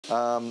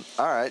All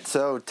right,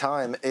 so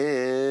time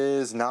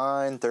is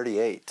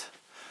 9:38.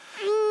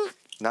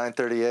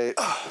 9:38.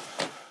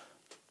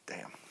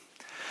 Damn.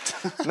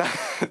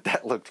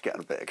 That looked kind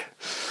of big.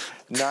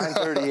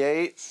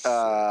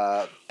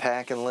 9:38.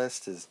 Packing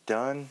list is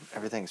done.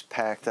 Everything's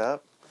packed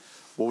up.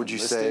 What would you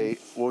say?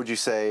 What would you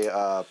say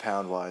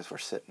pound wise we're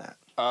sitting at?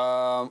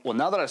 Well,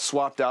 now that I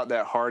swapped out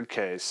that hard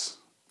case.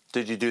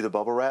 Did you do the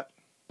bubble wrap?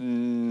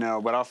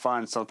 No, but I'll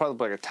find some.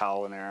 Probably like a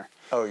towel in there.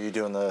 Oh, are you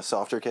doing the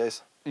softer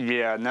case?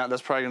 Yeah, now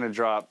that's probably going to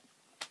drop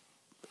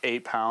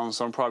 8 pounds.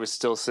 So I'm probably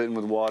still sitting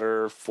with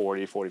water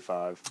 40,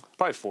 45.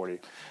 Probably 40.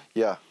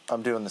 Yeah,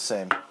 I'm doing the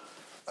same.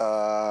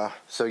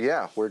 So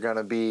yeah, we're going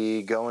to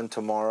be going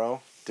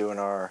tomorrow, doing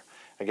our,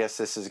 I guess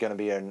this is going to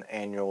be an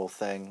annual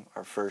thing.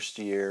 Our first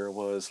year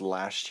was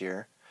last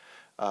year.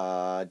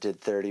 Did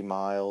 30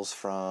 miles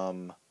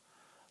from,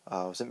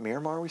 was it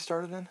Miramar we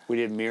started in? We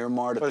did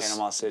Miramar to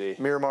Panama City.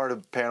 Miramar to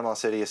Panama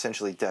City,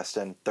 essentially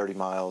destined 30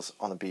 miles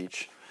on the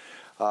beach.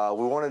 We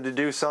wanted to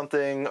do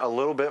something a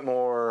little bit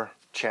more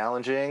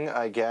challenging,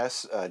 I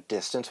guess,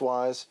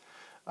 distance-wise.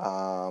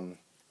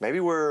 Maybe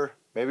we're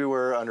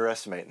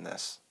underestimating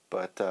this,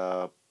 but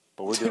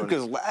we're doing.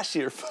 Because last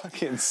year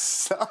fucking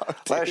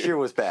sucked. Last year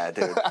was bad,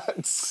 dude.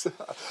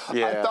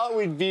 Yeah. I thought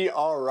we'd be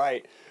all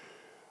right.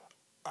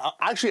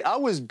 Actually, I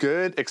was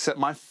good, except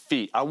my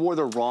feet. I wore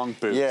the wrong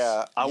boots.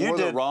 Yeah, I wore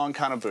the wrong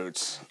kind of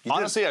boots.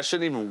 Honestly, I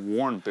shouldn't even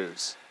worn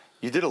boots.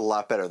 You did a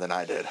lot better than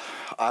I did.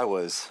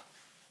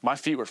 My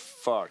feet were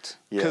fucked.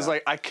 Because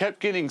like I kept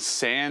getting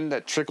sand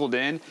that trickled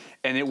in,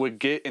 and it would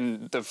get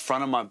in the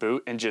front of my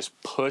boot and just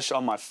push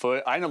on my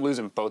foot. I ended up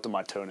losing both of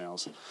my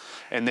toenails,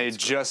 and they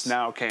just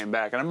now came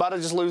back. And I'm about to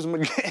just lose them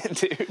again,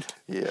 dude.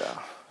 Yeah.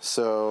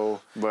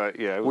 So, but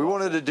yeah, we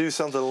wanted to do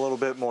something a little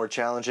bit more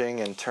challenging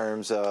in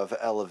terms of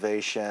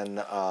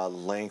elevation,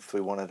 length.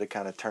 We wanted to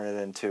kind of turn it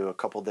into a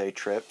couple-day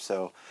trip.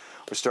 So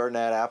we're starting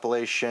at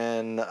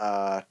Appalachian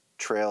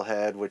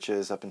Trailhead, which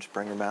is up in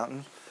Springer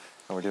Mountain.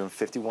 And we're doing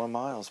 51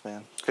 miles,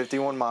 man.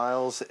 51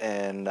 miles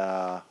in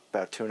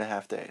about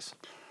 2.5 days.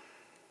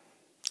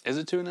 Is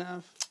it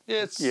 2.5?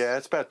 Yeah,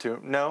 it's about 2.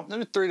 No.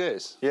 Maybe 3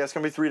 days. Yeah, it's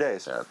going to be 3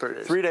 days. Yeah, 3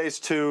 days. 3 days,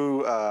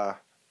 2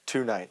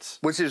 nights.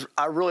 Which is,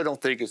 I really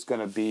don't think it's going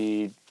to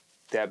be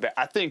that bad.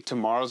 I think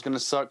tomorrow's going to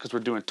suck because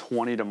we're doing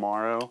 20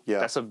 tomorrow. Yeah.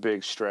 That's a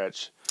big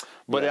stretch.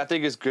 But I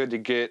think it's good to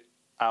get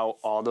out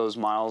all those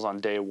miles on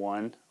day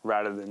one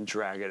rather than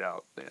drag it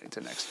out to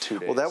the next 2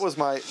 days. Well, that was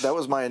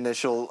my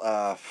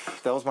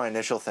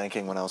initial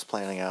thinking when I was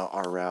planning out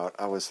our route.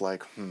 I was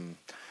like,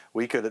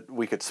 we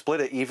could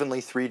split it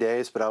evenly 3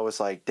 days, but I was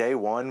like, day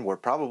one, we're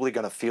probably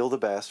going to feel the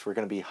best. We're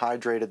going to be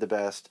hydrated the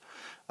best,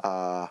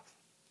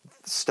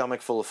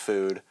 stomach full of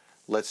food.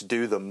 Let's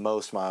do the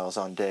most miles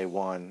on day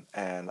one,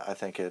 and I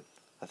think it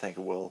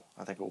will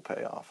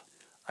pay off.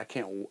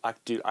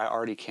 Dude, I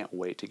already can't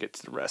wait to get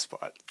to the rest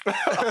spot.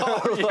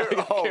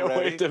 I can't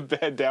wait to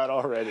bed down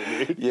already,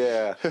 dude.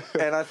 Yeah,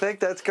 and I think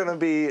that's gonna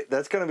be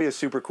a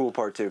super cool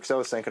part too. Because I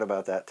was thinking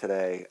about that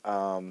today,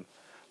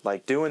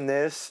 like doing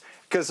this.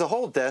 Because the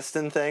whole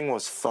Destin thing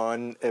was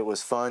fun. It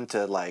was fun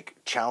to like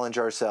challenge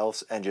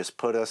ourselves and just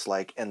put us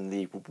like in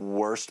the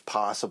worst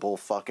possible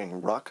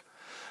fucking ruck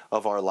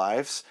of our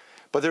lives.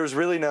 But there was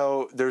really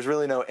no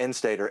end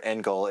state or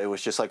end goal. It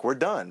was just like we're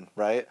done,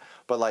 right?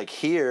 But like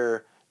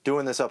here,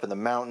 doing this up in the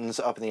mountains,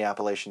 up in the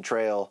Appalachian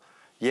Trail,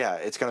 yeah,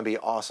 it's going to be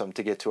awesome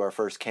to get to our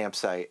first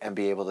campsite and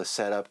be able to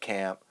set up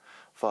camp,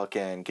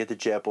 fucking get the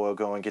jet boil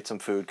going, get some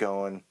food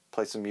going,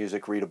 play some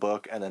music, read a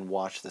book, and then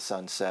watch the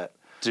sunset.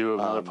 Do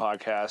another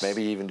podcast.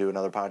 Maybe even do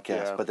another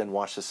podcast, but then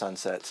watch the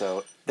sunset.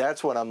 So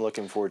that's what I'm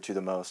looking forward to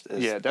the most.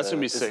 That's going to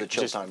be sick.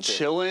 Just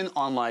chilling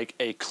on like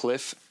a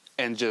cliff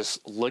and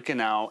just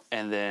looking out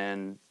and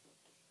then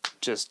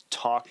just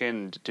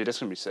talking. Dude, that's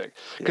going to be sick.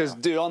 Because,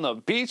 dude, on the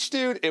beach,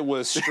 dude, it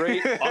was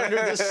straight under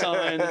the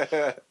sun,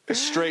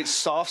 straight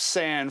soft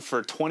sand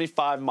for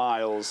 25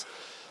 miles.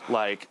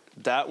 Like,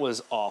 that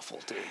was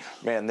awful, dude.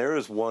 Man, there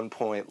was one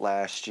point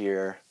last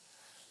year.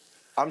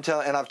 And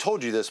I've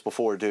told you this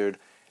before, dude.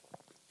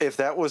 If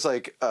that was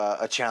like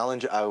a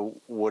challenge I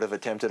would have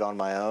attempted on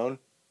my own,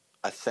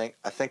 I think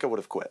I would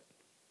have quit.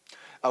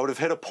 I would have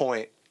hit a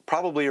point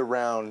probably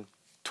around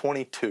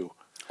 22.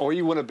 Or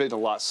you would have been a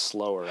lot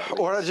slower.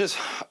 Or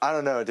I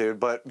don't know, dude.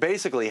 But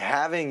basically,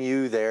 having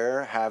you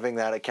there, having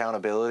that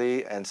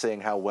accountability and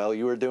seeing how well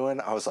you were doing,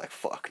 I was like,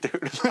 fuck,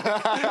 dude.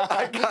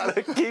 I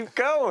gotta keep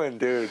going,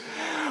 dude.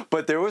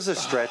 But there was a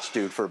stretch,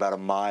 dude, for about a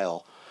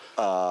mile.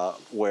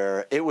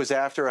 Where it was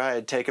after I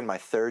had taken my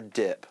third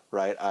dip,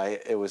 right?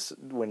 It was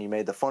when you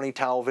made the funny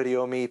towel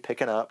video of me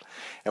picking up,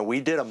 and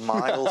we did a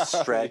mile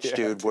stretch,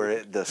 dude,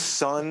 where the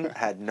sun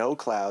had no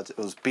clouds. It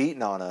was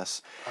beating on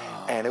us,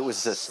 and it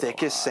was the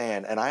thickest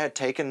sand. And I had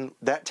taken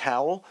that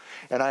towel,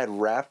 and I had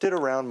wrapped it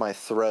around my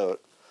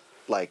throat,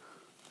 like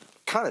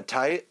kind of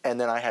tight, and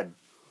then I had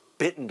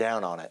bitten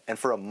down on it, and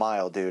for a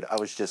mile, dude, I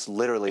was just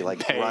literally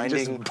like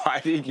grinding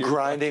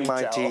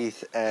my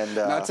teeth, and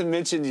not to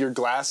mention your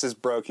glasses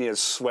broke, you had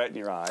sweat in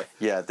your eye.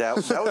 Yeah, that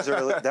was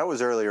early. That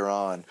was earlier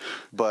on,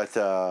 but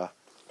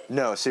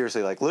No,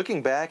 seriously, like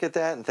looking back at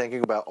that and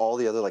thinking about all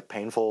the other like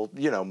painful,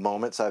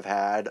 moments I've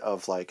had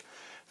of like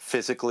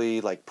physically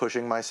like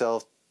pushing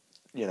myself,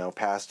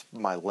 past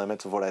my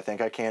limits of what I think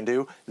I can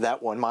do,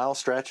 that 1 mile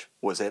stretch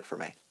was it for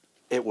me.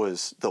 It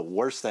was the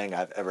worst thing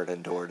I've ever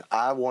endured.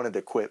 I wanted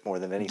to quit more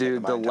than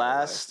anything. Dude, the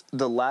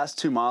last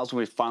 2 miles when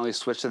we finally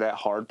switched to that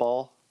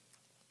hardball,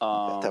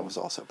 that was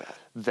also bad.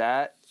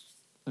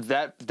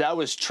 That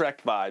was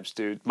Trek vibes,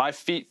 dude. My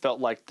feet felt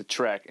like the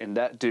Trek, and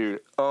that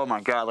dude, oh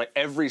my God, like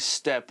every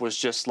step was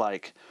just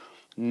like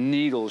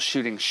needles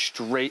shooting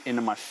straight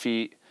into my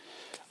feet.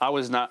 I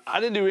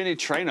didn't do any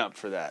train up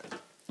for that.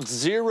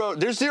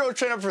 There's zero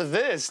train up for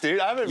this, dude.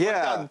 I haven't worked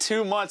out in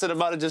 2 months and I'm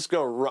about to just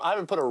go, I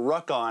haven't put a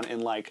ruck on in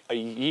like a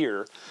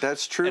year.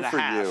 That's true for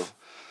you.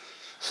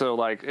 So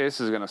like, this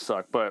is going to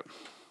suck, but.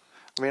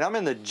 I mean, I'm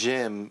in the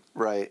gym,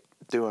 right,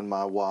 doing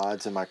my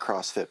WODs and my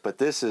CrossFit, but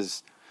this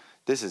is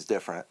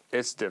different.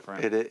 It's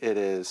different. It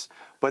is.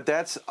 But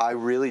I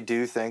really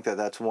do think that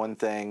that's one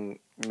thing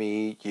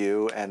me,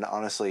 you, and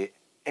honestly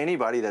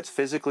anybody that's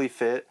physically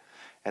fit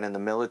and in the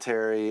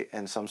military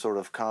and some sort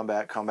of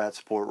combat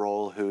support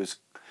role who's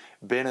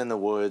been in the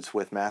woods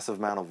with massive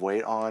amount of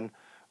weight on,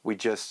 we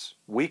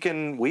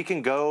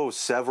can go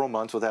several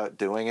months without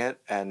doing it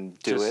and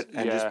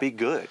just be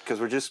good because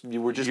we're just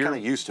kind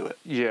of used to it.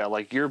 Yeah,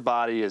 like your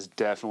body is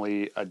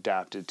definitely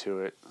adapted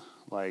to it.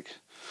 Like,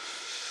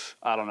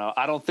 I don't know.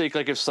 I don't think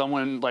like if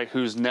someone like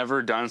who's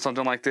never done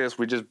something like this,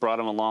 we just brought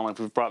him along, like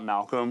we've brought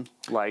Malcolm.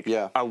 Like,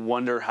 I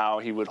wonder how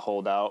he would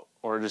hold out,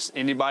 or just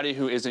anybody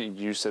who isn't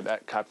used to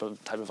that type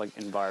of like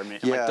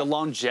environment. Yeah. Like the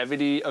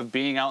longevity of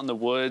being out in the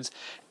woods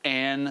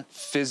and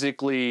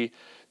physically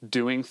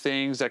doing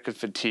things that could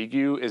fatigue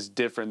you is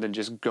different than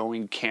just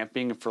going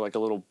camping for like a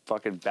little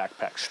fucking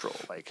backpack stroll.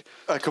 Like,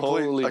 I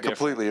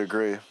completely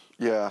agree.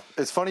 Yeah,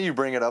 it's funny you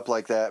bring it up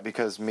like that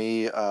because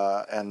me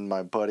and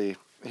my buddy.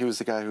 He was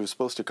the guy who was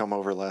supposed to come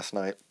over last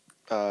night.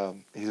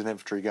 He's an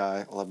infantry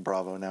guy, 11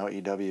 Bravo, now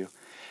EW.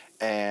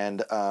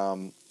 And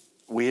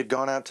we had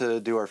gone out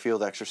to do our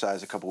field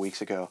exercise a couple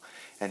weeks ago.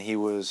 And we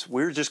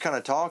were just kind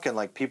of talking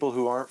like people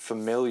who aren't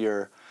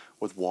familiar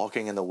with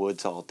walking in the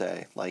woods all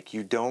day. Like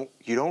you don't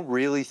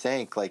really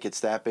think like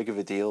it's that big of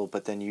a deal,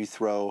 but then you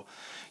throw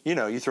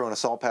an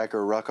assault pack or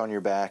a ruck on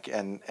your back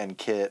and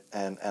kit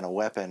and a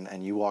weapon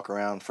and you walk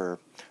around for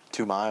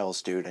 2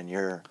 miles, dude, and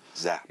you're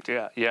zapped.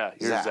 Yeah,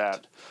 you're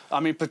zapped. I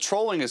mean,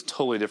 patrolling is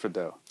totally different,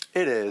 though.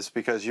 It is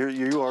because you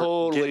are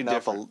totally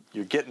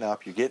getting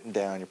up, you're getting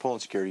down, you're pulling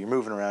security, you're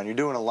moving around, you're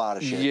doing a lot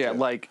of shit. Yeah, too.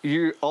 like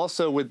you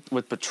also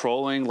with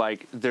patrolling,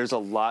 like there's a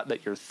lot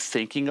that you're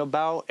thinking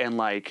about, and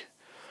like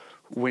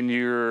when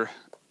you're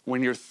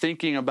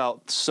thinking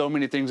about so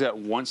many things at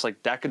once,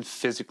 like that can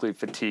physically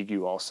fatigue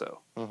you, also.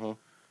 Mm-hmm.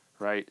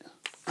 Right.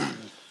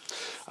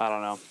 I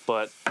don't know,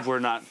 but we're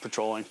not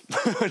patrolling.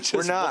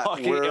 We're not.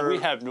 Walking,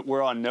 and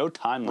we're on no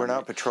time limit. We're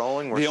not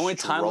patrolling. The only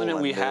time limit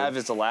we have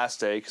is the last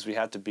day because we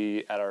have to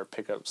be at our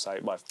pickup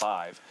site by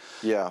 5.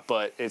 Yeah.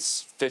 But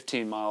it's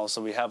 15 miles,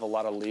 so we have a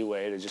lot of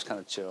leeway to just kind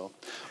of chill.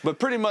 But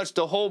pretty much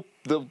the whole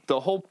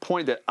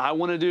point that I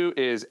want to do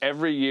is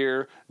every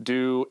year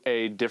do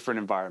a different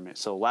environment.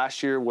 So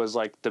last year was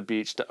like the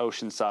beach, the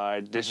ocean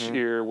side. This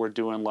year we're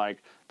doing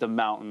like the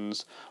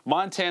mountains.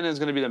 Montana is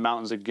going to be the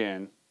mountains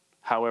again.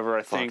 However,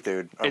 I think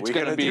dude, are we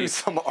gonna do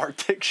some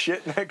Arctic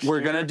shit next year?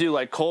 We're gonna do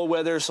like cold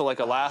weather, so like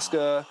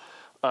Alaska.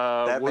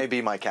 That may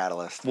be my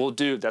catalyst. Well,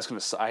 dude, that's gonna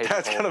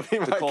be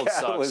my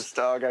catalyst,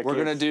 dog. We're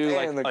gonna do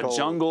like a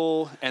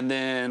jungle, and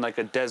then like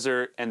a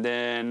desert, and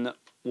then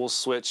we'll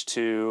switch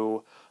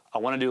to. I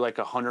want to do like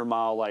a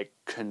 100-mile like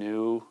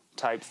canoe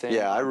type thing.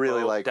 Yeah, I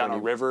really like down a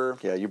river.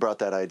 Yeah, you brought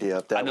that idea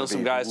up. That I know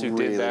some guys who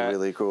did that.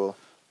 Really cool.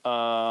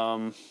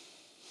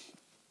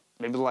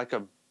 Maybe like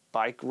a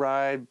bike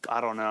ride.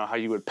 I don't know how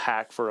you would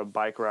pack for a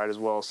bike ride as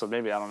well. So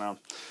maybe, I don't know.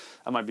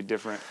 That might be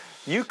different.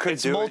 You could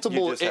do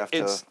multiple. You just have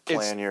to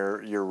plan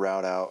your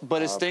route out.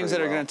 But it's things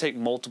that are going to take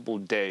multiple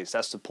days.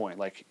 That's the point.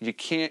 Like you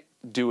can't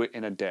do it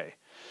in a day.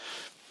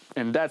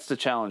 And that's the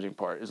challenging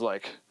part. Is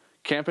like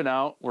camping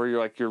out where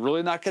you're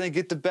really not going to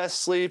get the best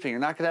sleep and you're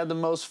not going to have the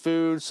most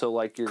food. So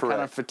like you're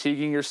kind of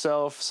fatiguing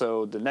yourself.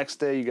 So the next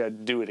day you got to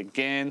do it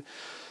again.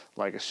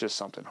 Like it's just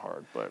something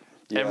hard. But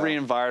every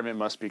environment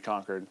must be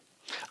conquered.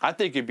 I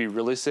think it'd be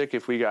really sick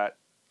if we got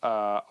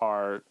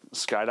our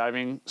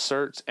skydiving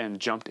certs and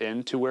jumped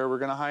into where we're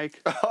gonna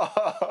hike.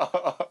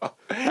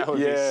 That would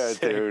be sick,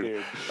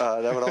 dude.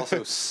 That would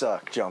also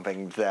suck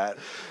jumping that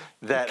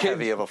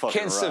heavy of a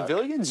fucking rock. Can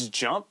civilians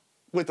jump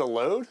with a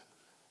load?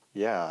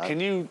 Yeah. Can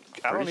you?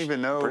 I don't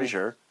even know. Pretty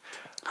sure.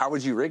 How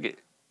would you rig it?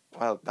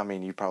 Well, I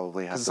mean, you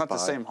probably have to. It's not the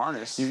same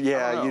harness.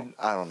 I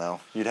don't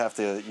know. You'd have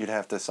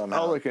to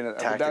somehow. I'll look at it.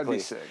 That'd be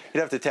sick.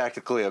 You'd have to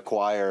tactically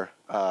acquire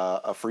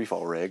a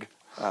freefall rig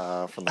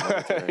from the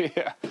military.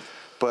 Yeah.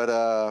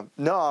 But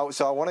no,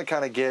 so I want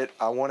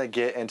to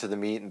get into the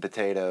meat and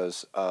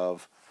potatoes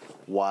of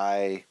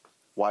why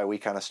we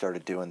kind of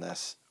started doing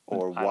this,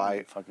 or I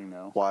don't fucking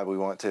know why we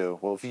want to.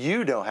 Well, if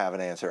you don't have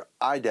an answer,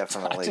 I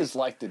definitely. I just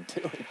like to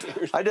do it,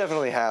 dude. I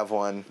definitely have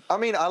one. I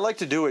mean, I like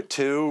to do it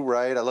too,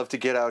 right? I love to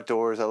get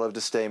outdoors. I love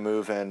to stay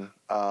moving.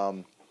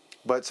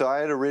 But so I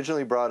had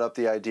originally brought up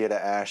the idea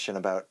to Ashton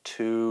about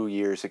 2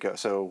 years ago.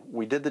 So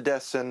we did the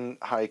Destin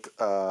hike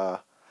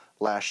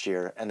last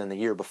year, and then the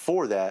year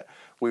before that,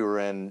 we were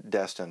in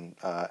Destin.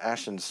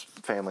 Ashton's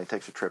family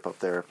takes a trip up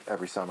there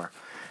every summer.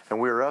 And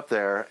we were up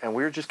there, and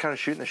we were just kind of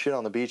shooting the shit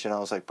on the beach, and I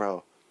was like,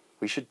 bro,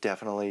 we should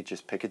definitely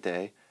just pick a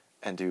day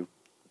and do,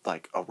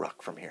 like, a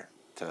ruck from here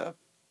to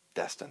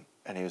Destin.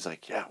 And he was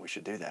like, yeah, we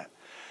should do that.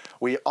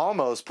 We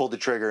almost pulled the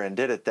trigger and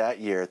did it that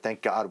year.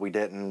 Thank God we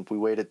didn't. We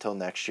waited till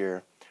next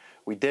year.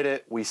 We did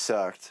it. We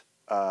sucked.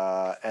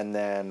 And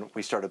then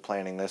we started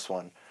planning this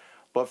one.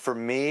 But for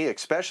me,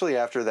 especially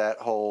after that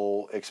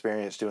whole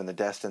experience doing the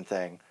Destin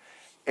thing,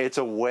 it's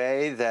a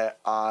way that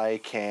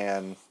I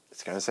can...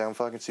 It's going to sound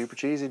fucking super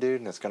cheesy,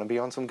 dude, and it's going to be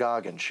on some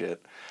Goggin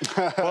shit.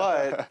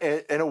 But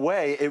in a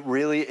way, it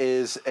really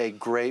is a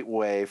great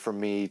way for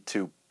me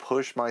to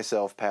push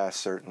myself past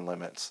certain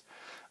limits.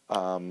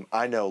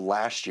 I know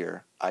last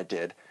year I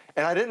did,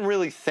 and I didn't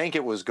really think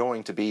it was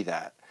going to be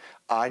that.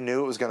 I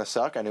knew it was going to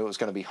suck. I knew it was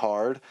going to be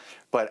hard.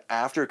 But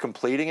after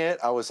completing it,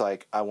 I was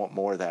like, I want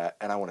more of that,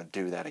 and I want to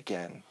do that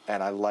again.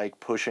 And I like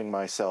pushing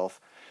myself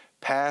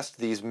past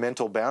these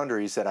mental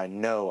boundaries that I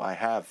know I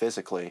have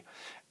physically.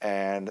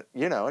 And,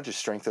 you know, it just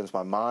strengthens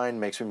my mind,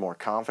 makes me more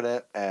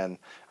confident. And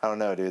I don't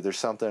know, dude, there's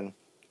something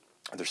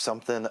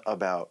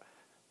about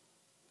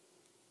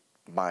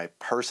my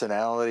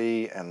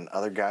personality, and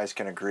other guys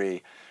can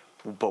agree.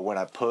 But when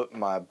I put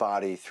my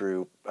body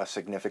through a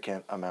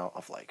significant amount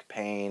of like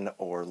pain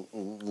or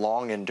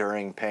long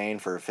enduring pain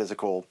for a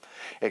physical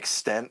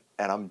extent,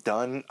 and I'm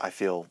done, I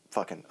feel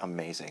fucking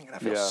amazing. And I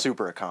feel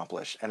super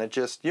accomplished. And it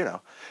just, you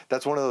know,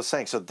 that's one of those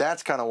things. So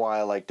that's kind of why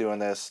I like doing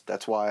this.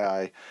 That's why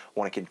I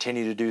want to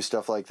continue to do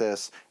stuff like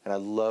this. And I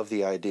love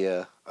the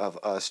idea of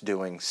us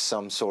doing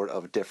some sort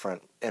of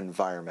different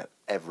environment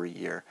every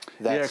year.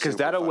 That's because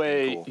that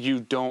way cool. You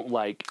don't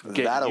like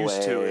get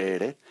used to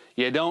it.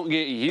 You don't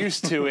get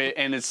used to it,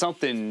 and it's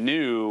something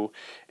new,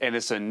 and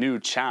it's a new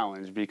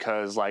challenge,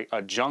 because like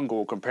a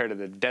jungle compared to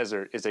the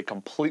desert is a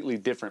completely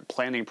different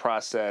planning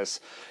process.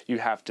 You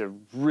have to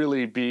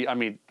really be, I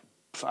mean,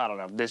 I don't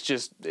know. There's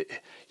just,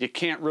 you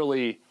can't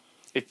really,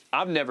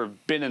 I've never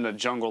been in a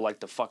jungle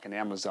like the fucking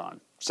Amazon.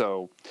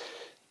 So,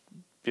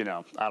 you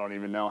know, I don't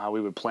even know how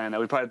we would plan that.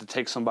 We'd probably have to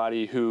take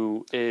somebody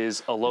who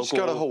is a local. Just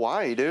go to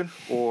Hawaii, dude.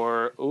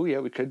 Or, oh yeah,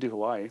 we could do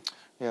Hawaii.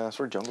 Yeah, that's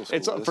where jungle school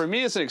is. For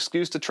me, it's an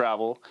excuse to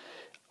travel.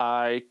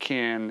 I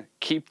can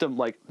keep the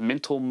like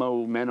mental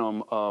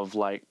momentum of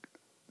like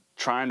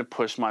trying to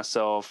push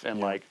myself and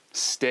like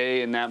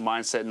stay in that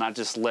mindset, and not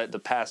just let the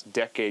past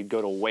decade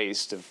go to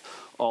waste of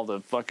all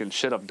the fucking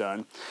shit I've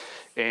done.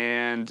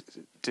 And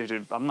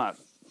dude, I'm not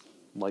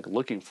like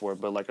looking for it,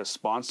 but like a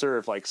sponsor,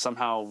 if like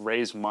somehow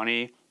raise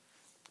money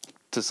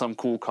to some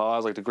cool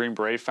cause like the Green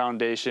Beret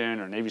Foundation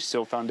or Navy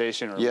SEAL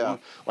Foundation or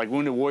like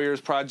Wounded Warriors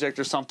Project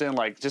or something,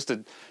 like just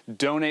to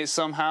donate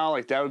somehow,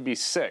 like that would be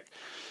sick.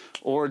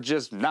 Or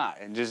just not,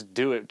 and just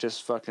do it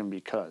just fucking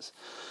because.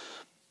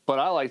 But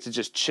I like to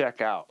just check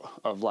out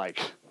of like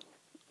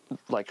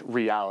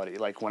reality.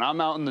 Like when I'm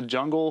out in the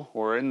jungle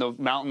or in the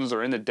mountains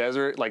or in the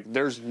desert, like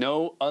there's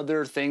no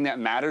other thing that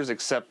matters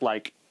except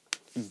like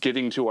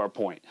getting to our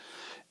point.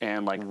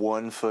 And like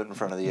 1 foot in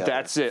front of the other.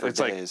 That's it. It's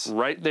days. Like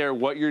right there,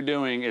 what you're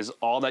doing is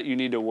all that you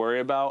need to worry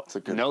about. That's a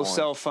good no point.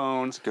 Cell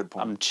phones. That's a good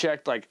point. I'm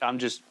checked. Like I'm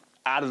just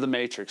out of the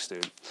matrix,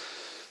 dude.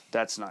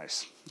 That's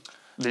nice.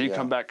 Then you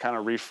come back kind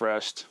of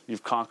refreshed.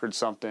 You've conquered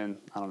something.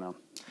 I don't know.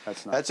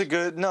 That's nice. That's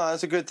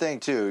a good thing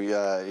too.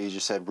 You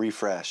just said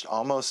refreshed.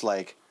 Almost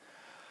like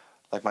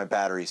my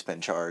battery's been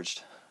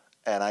charged.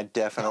 And I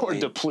definitely... Or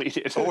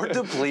depleted. Or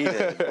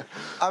depleted.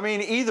 I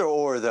mean, either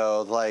or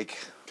though, like,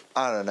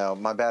 I don't know.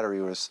 My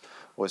battery was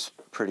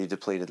pretty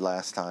depleted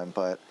last time,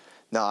 but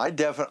no,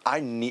 I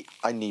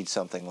need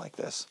something like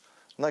this.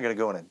 I'm not going to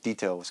go into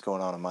detail what's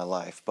going on in my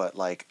life, but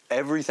like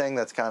everything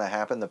that's kind of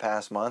happened the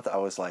past month, I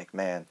was like,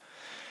 man,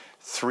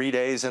 3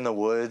 days in the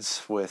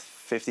woods with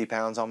 50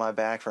 pounds on my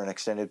back for an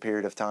extended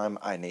period of time,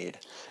 I need.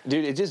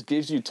 Dude, it just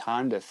gives you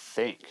time to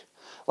think.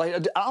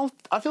 Like,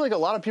 I feel like a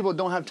lot of people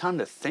don't have time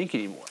to think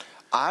anymore.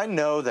 I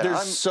know that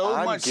there's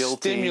so much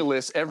guilty.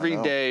 Stimulus every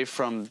day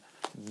from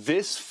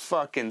this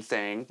fucking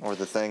thing. Or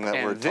the thing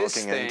that we're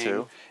talking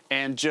into.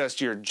 And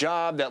just your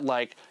job that,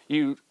 like,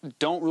 you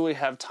don't really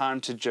have time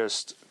to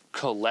just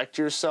collect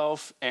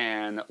yourself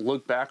and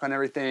look back on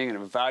everything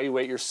and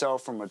evaluate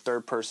yourself from a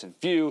third-person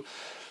view.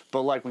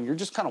 But, like, when you're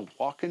just kind of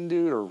walking,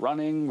 dude, or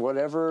running,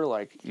 whatever,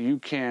 like, you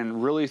can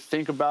really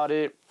think about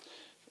it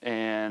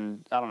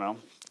and, I don't know.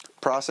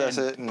 Process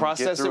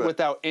it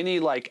without any,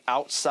 like,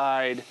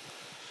 outside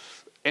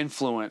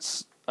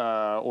influence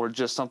or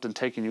just something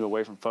taking you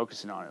away from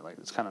focusing on it. Like,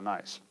 it's kind of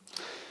nice.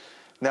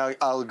 Now,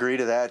 I'll agree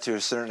to that to a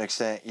certain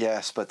extent,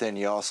 yes, but then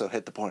you also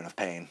hit the point of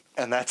pain.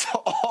 And that's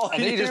all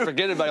and then you just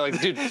forget about it.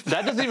 Like, dude,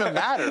 that doesn't even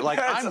matter. Like,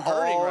 I'm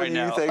hurting right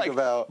now. Think like,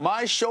 about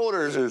my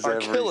shoulders are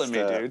killing me,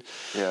 dude.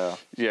 Yeah.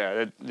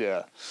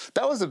 Yeah.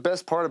 That was the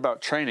best part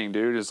about training,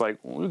 dude, is like,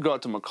 when we go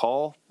out to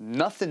McCall,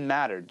 nothing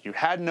mattered. You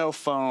had no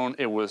phone.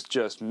 It was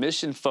just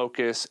mission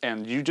focus,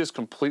 and you just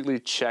completely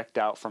checked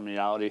out from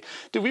reality.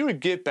 Dude, we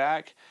would get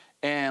back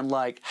and,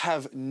 like,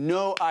 have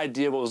no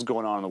idea what was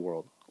going on in the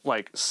world.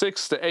 Like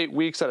 6 to 8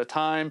 weeks at a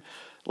time,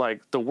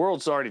 like the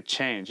world's already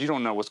changed. You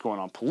don't know what's going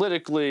on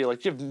politically.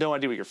 Like you have no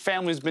idea what your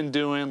family's been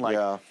doing.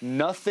 Like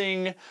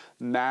nothing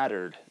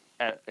mattered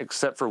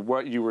except for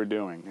what you were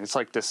doing. It's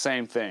like the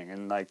same thing.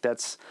 And like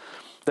that's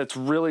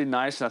really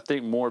nice. And I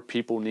think more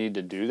people need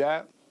to do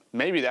that.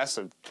 Maybe that's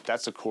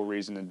a cool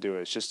reason to do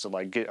it. It's just to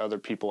like get other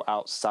people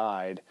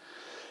outside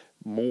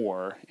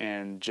more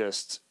and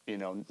just, you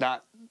know,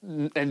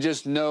 and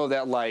just know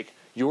that like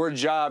your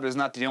job is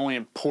not the only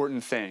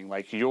important thing.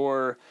 Like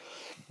your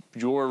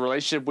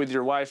relationship with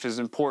your wife is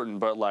important,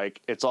 but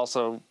like it's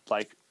also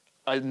like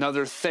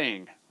another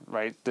thing,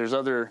 right? There's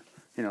other,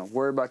 you know,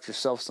 worry about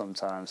yourself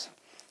sometimes.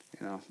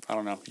 You know, I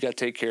don't know. You got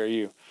to take care of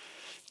you.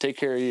 Take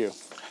care of you.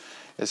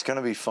 It's going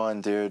to be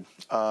fun, dude.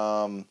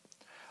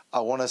 I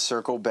want to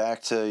circle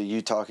back to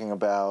you talking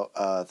about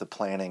the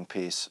planning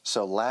piece.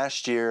 So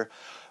last year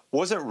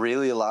wasn't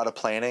really a lot of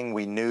planning.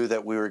 We knew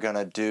that we were going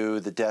to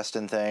do the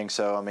Destin thing.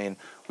 So, I mean,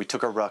 we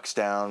took our rucks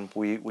down.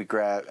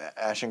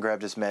 Ashton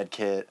grabbed his med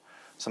kit,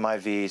 some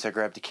IVs. I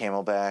grabbed a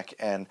Camelback.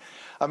 And,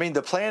 I mean,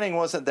 the planning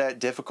wasn't that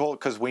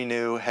difficult because we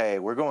knew, hey,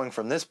 we're going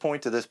from this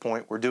point to this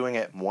point. We're doing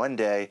it in one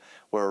day.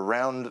 We're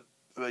around,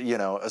 you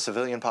know, a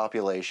civilian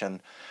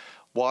population.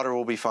 Water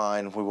will be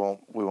fine. We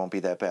won't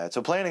be that bad.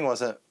 So planning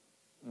wasn't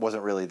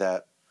really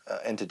that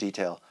into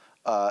detail.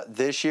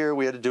 This year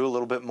we had to do a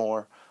little bit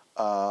more.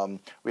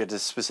 We had to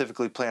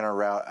specifically plan our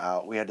route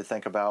out. We had to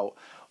think about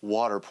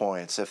water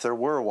points. If there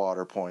were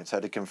water points,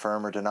 had to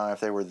confirm or deny if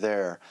they were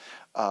there.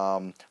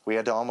 We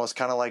had to almost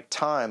kind of like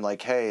time,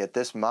 like, hey, at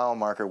this mile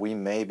marker, we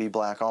may be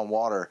black on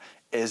water.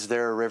 Is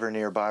there a river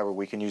nearby where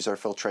we can use our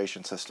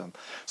filtration system?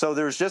 So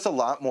there's just a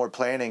lot more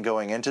planning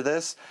going into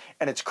this.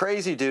 And it's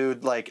crazy,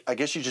 dude. Like, I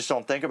guess you just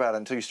don't think about it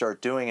until you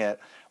start doing it.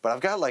 But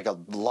I've got like a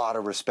lot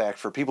of respect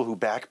for people who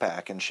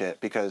backpack and shit,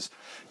 because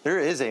there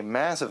is a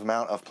massive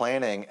amount of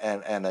planning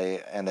and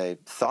a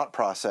thought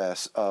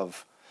process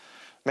of,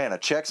 man, a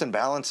checks and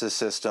balances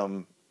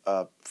system,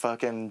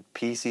 fucking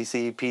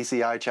PCI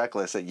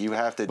checklist that you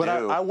have to do. But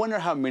I wonder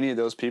how many of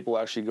those people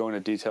actually go into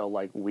detail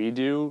like we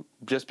do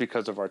just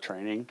because of our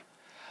training.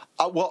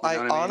 Well,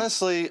 you know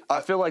honestly,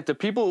 I feel like the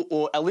people,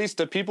 or at least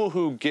the people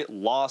who get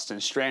lost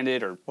and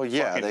stranded or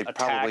they attacked,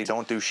 probably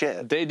don't do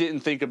shit. They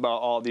didn't think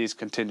about all these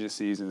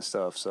contingencies and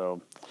stuff.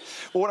 So,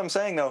 well, what I'm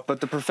saying though,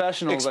 but the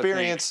professionals,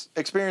 experienced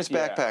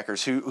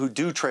backpackers who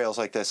do trails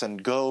like this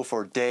and go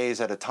for days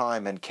at a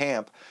time and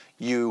camp,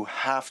 you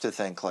have to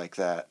think like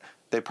that.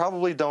 They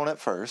probably don't at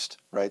first,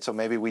 right? So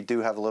maybe we do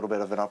have a little bit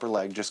of an upper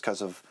leg just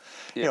because of,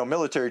 you know,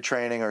 military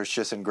training, or it's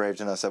just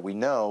engraved in us that we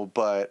know.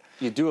 But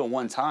you do it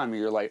one time, and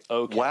you're like,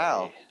 okay,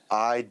 wow,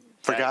 I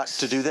forgot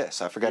to do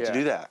this. I forgot to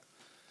do that.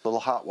 Little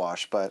hot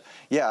wash. But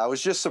yeah, I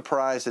was just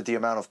surprised at the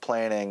amount of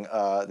planning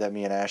that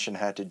me and Ashton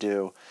had to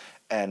do,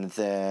 and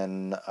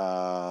then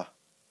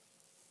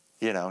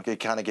you know, it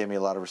kind of gave me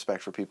a lot of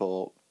respect for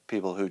people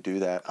who do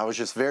that. I was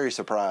just very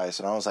surprised,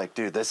 and I was like,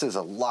 dude, this is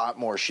a lot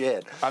more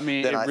shit. I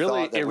mean, than I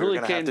thought that we were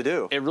gonna have to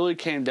do. It really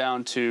came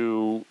down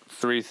to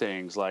three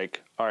things.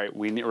 Like, all right,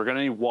 we're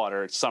gonna need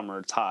water. It's summer.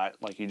 It's hot.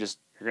 Like, you're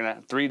gonna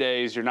have 3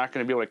 days. You're not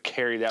gonna be able to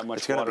carry that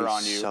much water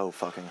on you. It's gonna be so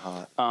fucking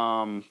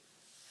hot.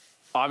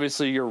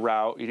 Obviously, your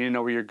route. You need to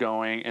know where you're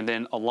going, and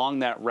then along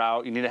that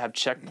route, you need to have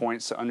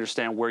checkpoints to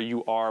understand where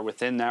you are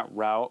within that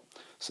route,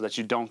 so that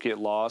you don't get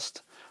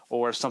lost.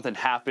 Or if something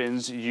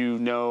happens, you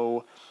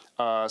know.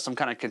 Some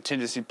kind of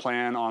contingency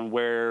plan on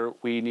where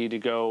we need to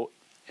go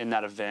in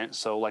that event.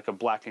 So like a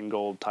black and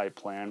gold type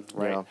plan,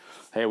 right? Yeah.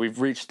 Hey,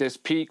 we've reached this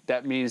peak.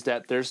 That means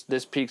that there's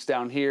this peak's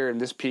down here, and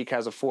this peak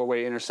has a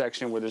 4-way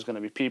intersection where there's going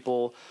to be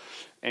people.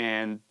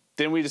 And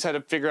then we just had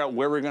to figure out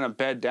where we're going to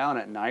bed down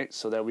at night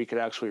so that we could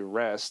actually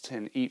rest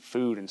and eat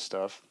food and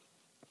stuff.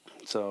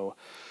 So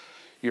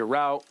your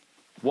route,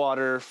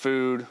 water,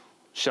 food,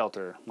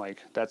 shelter,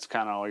 like that's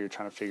kind of all you're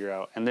trying to figure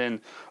out. And then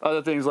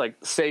other things like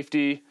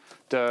safety,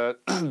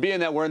 being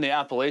that we're in the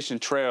Appalachian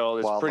Trail,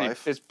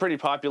 it's pretty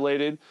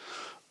populated.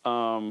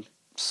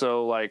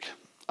 So like,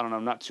 I don't know,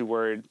 I'm not too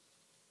worried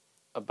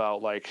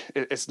about like,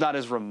 it's not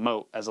as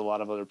remote as a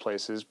lot of other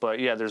places, but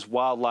yeah, there's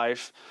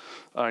wildlife.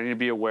 You need to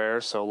be aware.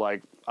 So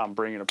like, I'm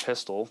bringing a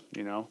pistol,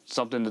 you know,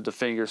 something to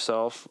defend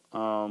yourself,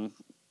 you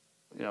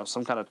know,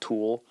 some kind of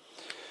tool.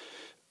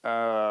 Dude,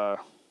 I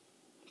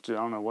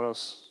don't know what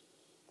else.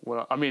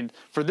 Well, I mean,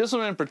 for this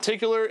one in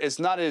particular, it's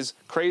not as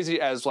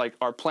crazy as like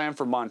our plan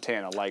for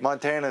Montana. Like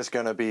Montana's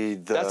going to be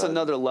that's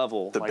another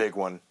level, the big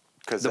one.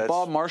 Because the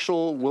Bob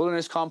Marshall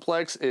Wilderness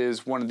Complex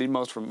is one of the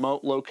most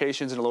remote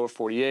locations in the lower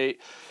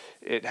 48.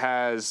 It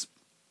has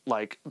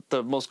like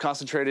the most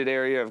concentrated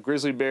area of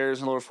grizzly bears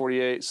in the lower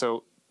 48.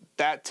 So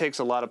that takes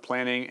a lot of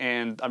planning,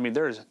 and I mean,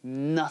 there's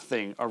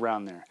nothing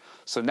around there.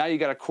 So now you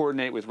got to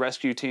coordinate with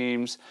rescue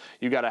teams.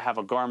 You got to have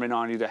a Garmin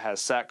on you that has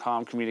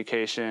SATCOM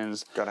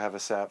communications. Got to have a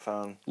sat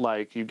phone.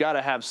 Like, you got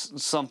to have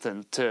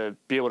something to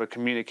be able to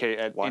communicate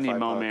at Wi-Fi any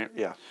moment. plug.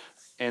 Yeah.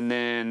 And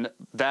then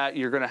that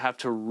you're going to have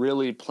to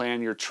really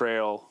plan your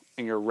trail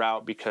and your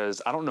route,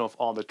 because I don't know if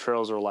all the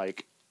trails are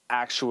like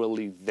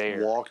actually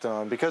there. Walked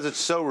on, because it's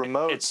so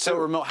remote. It's so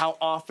remote. How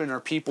often are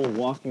people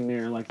walking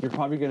there? Like, you're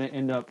probably going to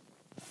end up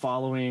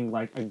following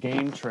like a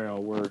game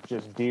trail where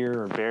just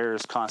deer or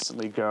bears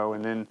constantly go,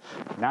 and then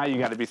now you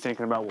got to be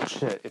thinking about, well,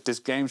 shit, if this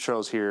game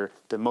trail's here,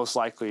 then most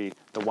likely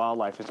the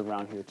wildlife is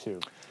around here too.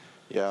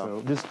 Yeah.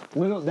 So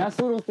that's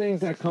little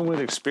things that come with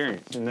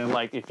experience. And then,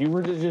 like, if you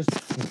were to just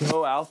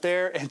go out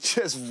there and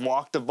just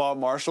walk the Bob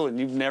Marshall and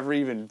you've never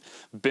even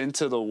been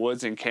to the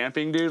woods and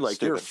camping, dude,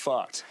 like, you're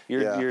fucked.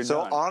 You're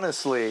so done.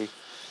 Honestly,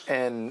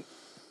 and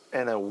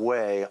in a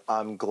way,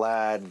 I'm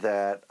glad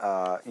that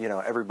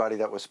everybody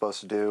that was supposed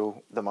to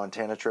do the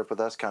Montana trip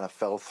with us kind of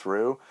fell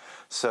through.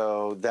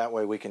 So that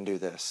way we can do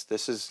this.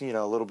 This is, a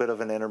little bit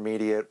of an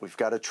intermediate. We've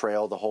got a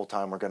trail the whole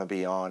time we're going to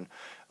be on.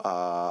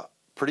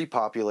 Pretty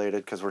populated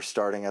because we're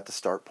starting at the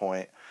start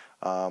point.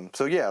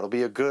 So yeah, it'll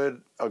be a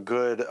good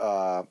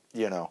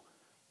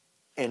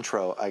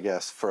intro, I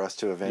guess, for us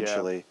to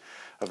eventually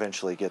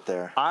get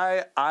there.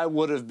 I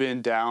would have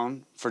been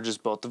down for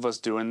just both of us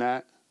doing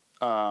that,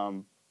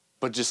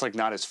 but just like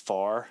not as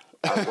far.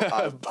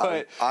 I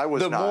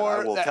was not.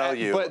 I will tell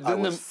you, I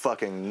was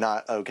fucking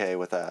not okay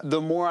with that.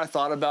 The more I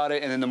thought about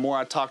it, and then the more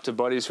I talked to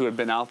buddies who had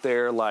been out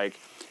there, like,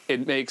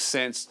 it makes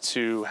sense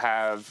to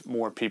have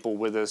more people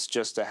with us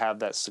just to have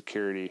that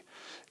security.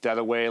 The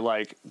other way,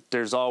 like,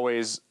 there's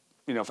always,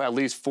 at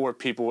least 4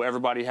 people.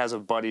 Everybody has a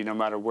buddy no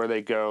matter where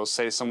they go.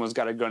 Say someone's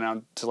got to go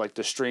down to, like,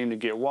 the stream to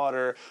get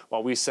water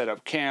while we set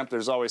up camp.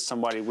 There's always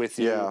somebody with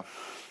you. Yeah.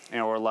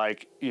 Or,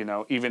 like,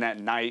 even at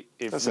night.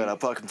 If that's a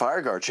fucking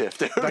fire guard shift,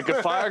 dude. Like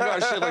a fire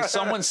guard shift. Like,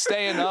 someone's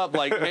staying up,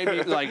 like,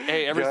 maybe, like,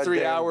 hey, every Goddamn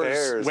 3 hours,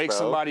 bears, wake bro.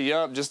 somebody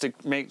up just to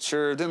make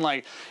sure. Then,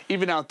 like,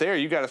 even out there,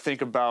 you got to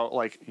think about,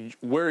 like,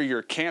 where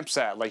your camp's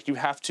at. Like, you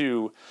have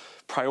to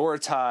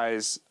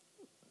prioritize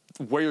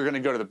where you're going to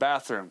go to the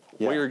bathroom,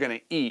 where you're going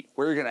to eat,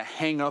 where you're going to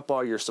hang up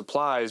all your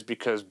supplies,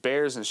 because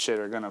bears and shit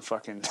are going to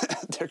fucking,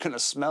 they're going to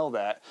smell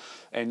that,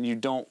 and you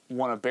don't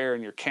want a bear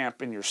in your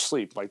camp in your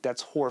sleep. Like,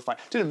 that's horrifying.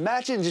 Dude,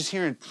 imagine just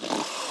hearing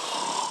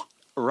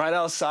right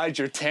outside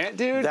your tent,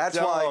 dude. That's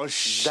why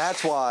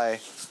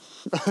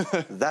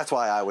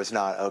I was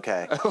not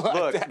okay.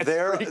 Look,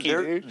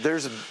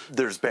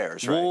 there's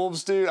bears, right?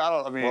 Wolves, dude.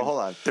 Well, hold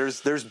on.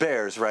 There's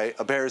bears, right?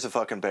 A bear is a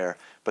fucking bear,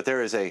 but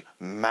there is a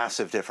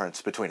massive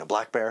difference between a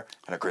black bear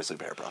and a grizzly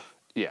bear, bro.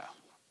 Yeah.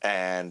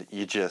 And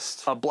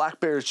a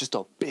black bear is just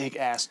a big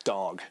ass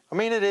dog. I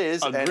mean, it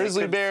is. A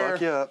grizzly bear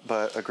fuck you up,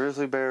 but a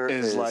grizzly bear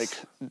is like,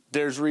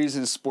 there's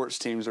reasons sports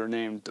teams are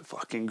named the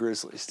fucking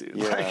Grizzlies, dude.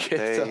 Yeah, like,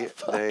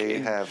 they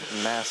have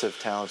massive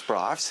talons, bro.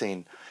 I've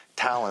seen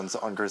talons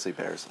on grizzly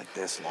bears like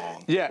this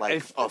long. Yeah,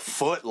 like a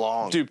foot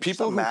long. Dude,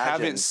 people who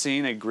haven't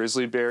seen a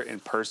grizzly bear in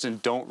person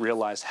don't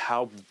realize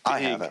how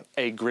big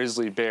a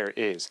grizzly bear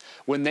is.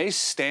 When they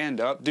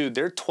stand up, dude,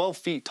 they're 12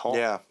 feet tall.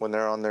 Yeah, when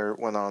they're on their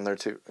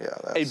two. Yeah,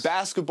 a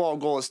basketball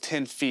goal is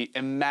 10 feet.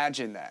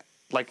 Imagine that.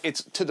 Like,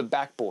 it's to the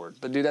backboard.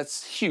 But dude,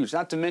 that's huge.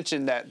 Not to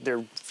mention that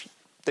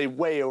they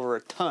weigh over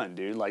a ton,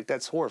 dude. Like,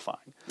 that's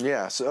horrifying.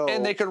 Yeah, so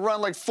and they could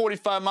run like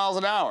 45 miles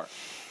an hour.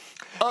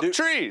 Up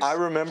trees. I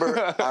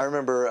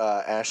remember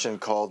Ashton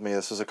called me.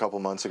 This was a couple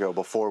months ago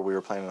before we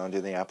were planning on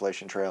doing the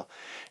Appalachian Trail.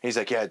 And he's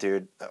like, "Yeah,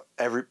 dude,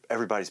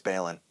 everybody's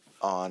bailing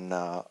on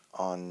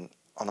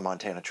the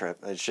Montana trip.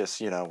 It's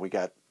just, we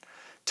got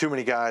too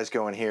many guys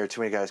going here, too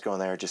many guys going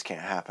there. It just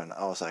can't happen."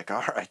 I was like,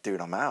 "All right, dude,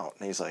 I'm out."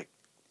 And he's like,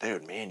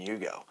 "Dude, me and you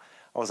go."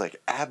 I was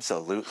like,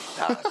 "Absolutely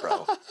not,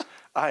 bro.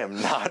 I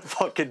am not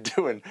fucking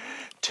doing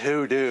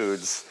 2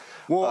 dudes."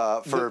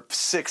 For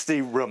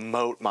 60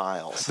 remote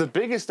miles. The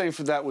biggest thing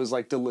for that was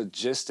like the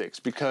logistics,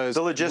 because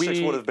the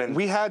logistics would have been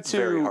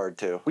very hard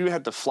too. We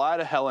had to fly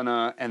to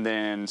Helena and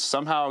then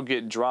somehow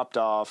get dropped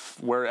off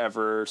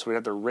wherever. So we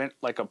had to rent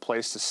like a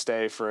place to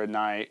stay for a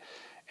night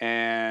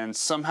and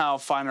somehow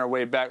find our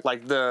way back.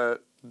 Like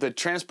the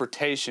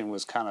transportation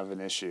was kind of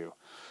an issue.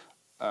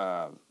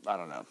 I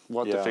don't know.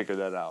 We'll have to figure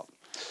that out.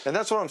 And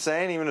that's what I'm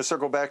saying, even to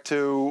circle back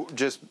to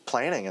just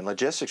planning and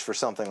logistics for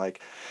something.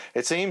 Like,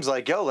 it seems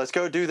like, yo, let's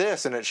go do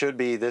this, and it should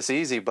be this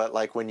easy. But,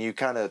 like, when you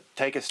kind of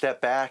take a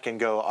step back and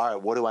go, all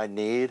right, what do I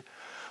need?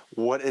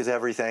 What is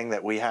everything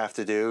that we have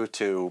to do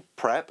to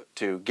prep,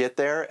 to get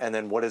there? And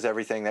then what is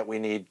everything that we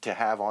need to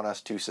have on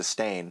us to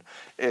sustain?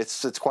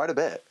 It's quite a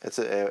bit.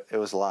 It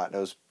was a lot, and it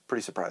was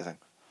pretty surprising.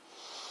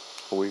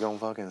 But we gonna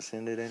fucking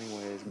send it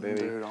anyways,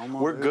 baby. Dude,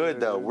 we're good,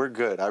 though. We're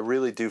good. I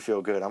really do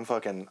feel good.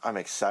 I'm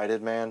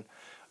excited, man.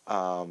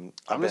 I'm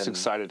just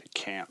excited to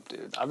camp,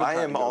 dude. I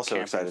am also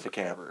excited to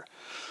camp.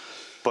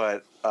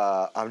 But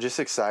I'm just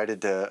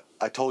excited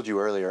I told you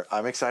earlier,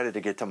 I'm excited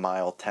to get to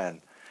mile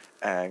 10.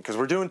 And because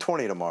we're doing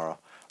 20 tomorrow,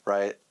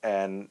 right?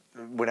 And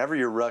whenever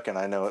you're rucking,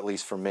 I know, at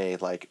least for me,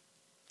 like,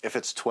 if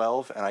it's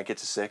 12 and I get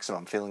to 6 and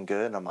I'm feeling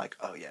good and I'm like,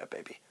 oh yeah,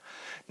 baby,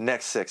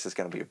 next 6 is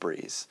going to be a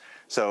breeze.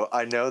 So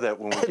I know that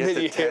when we get then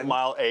to you 10, hit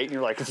mile 8 and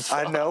you're like,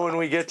 I know when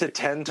we get to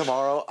 10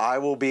 tomorrow, I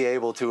will be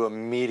able to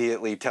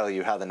immediately tell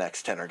you how the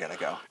next 10 are going to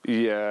go.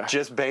 Yeah.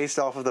 Just based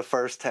off of the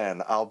first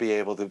 10, I'll be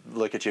able to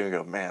look at you and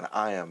go, man,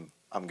 I'm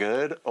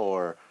good,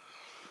 or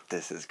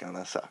this is going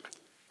to suck.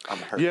 I'm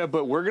hurt. Yeah,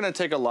 but we're going to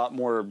take a lot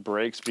more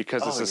breaks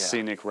because it's a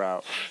scenic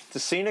route. The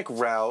scenic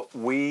route,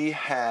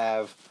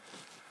 we're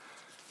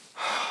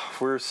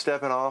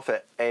stepping off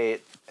at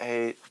 8.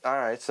 All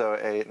right, so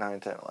 8, 9,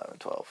 10, 11,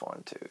 12,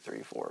 1, 2,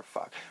 3, 4,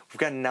 5. We've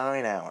got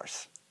 9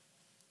 hours.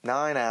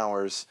 9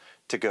 hours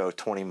to go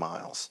 20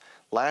 miles.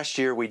 Last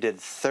year, we did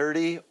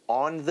 30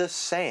 on the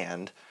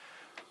sand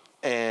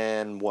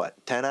in,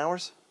 10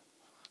 hours?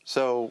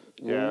 So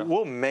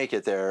we'll make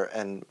it there,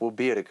 and we'll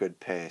be at a good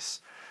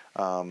pace.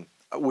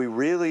 We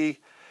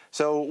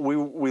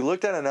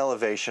looked at an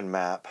elevation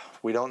map.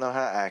 We don't know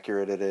how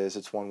accurate it is.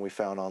 It's one we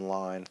found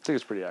online. I think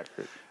it's pretty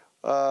accurate.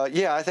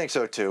 Yeah, I think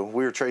so too.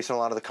 We were tracing a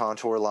lot of the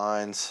contour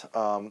lines.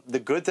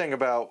 The good thing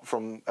about,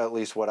 from at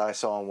least what I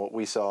saw and what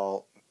we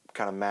saw,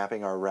 kind of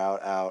mapping our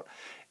route out,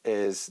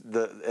 is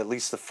at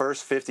least the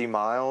first 50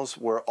 miles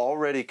we're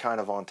already kind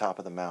of on top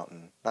of the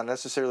mountain. Not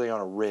necessarily on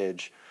a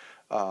ridge,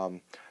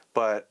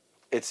 but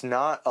it's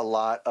not a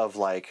lot of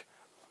like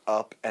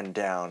up and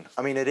down.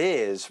 I mean, it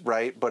is,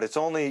 right? But it's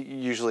only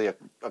usually a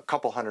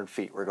couple hundred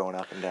feet we're going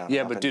up and down.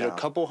 Yeah, but dude, a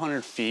couple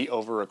hundred feet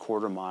over a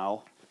quarter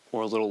mile,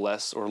 or a little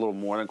less, or a little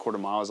more than a quarter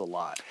mile is a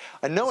lot.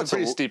 I know it's a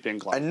pretty steep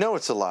incline. I know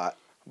it's a lot,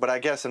 but I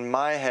guess in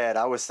my head,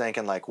 I was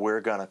thinking like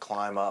we're gonna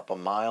climb up a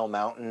mile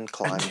mountain,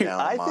 climb down a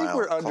mile. I think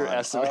we're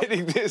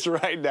underestimating this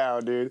right now,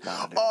 dude.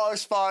 No, dude. Oh,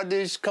 it's fine,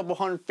 dude. It's a couple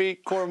hundred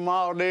feet, quarter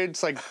mile, dude.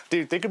 It's like,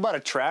 dude, think about a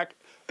track,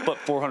 but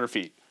 400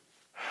 feet.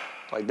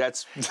 Like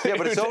that's yeah,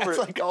 but it's dude, over. That's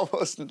like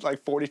almost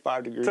like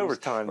 45 degrees. It's over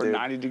time, or dude.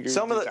 90 degrees.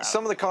 Some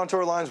of the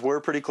contour lines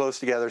were pretty close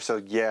together, so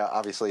yeah,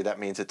 obviously that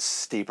means it's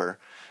steeper.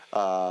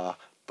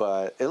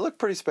 But it looked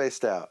pretty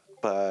spaced out.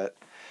 But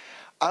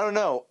I don't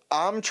know.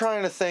 I'm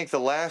trying to think the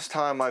last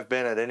time I've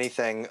been at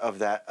anything of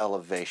that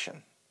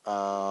elevation.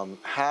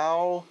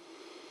 How?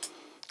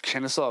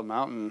 Kennesaw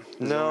Mountain is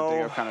the No. only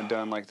thing I've kind of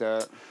done like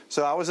that.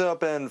 So I was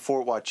up in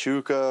Fort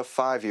Huachuca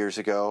 5 years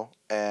ago,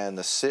 and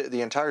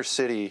the entire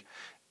city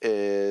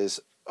is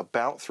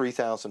about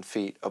 3,000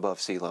 feet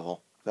above sea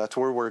level. That's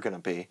where we're going to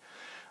be.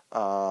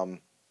 I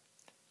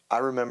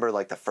remember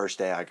like the first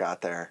day I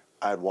got there,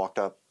 I had walked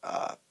up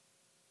a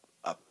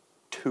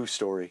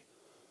 2-story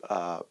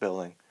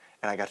building,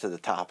 and I got to the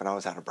top, and I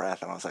was out of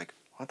breath, and I was like,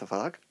 what the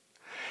fuck?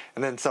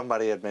 And then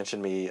somebody had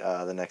mentioned me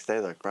the next day,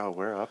 like, bro,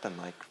 we're up in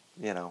like,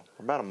 we're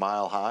about a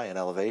mile high in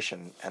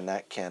elevation, and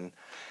that can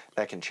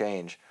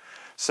change.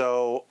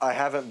 So I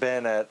haven't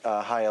been at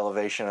high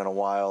elevation in a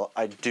while.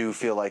 I do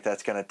feel like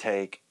that's going to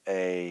take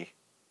a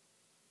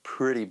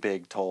pretty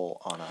big toll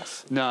on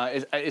us. No,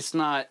 it's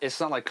not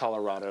like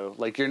Colorado.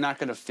 Like you're not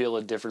going to feel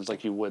a difference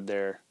like you would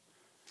there.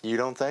 You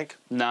don't think?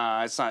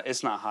 Nah,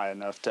 it's not high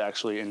enough to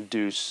actually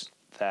induce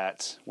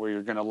that where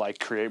you're going to like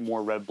create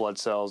more red blood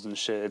cells and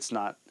shit. It's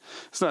not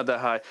that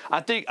high.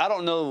 I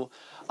don't know.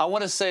 I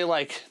want to say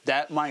like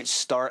that might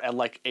start at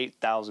like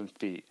 8,000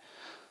 feet.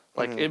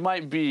 Like it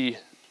might be.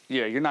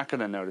 Yeah, you're not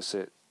going to notice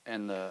it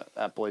in the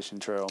Appalachian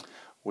Trail.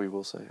 We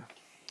will see.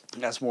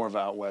 That's more of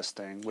an out west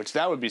thing, which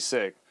that would be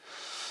sick.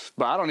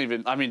 But I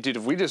mean, dude,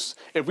 if we just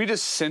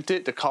sent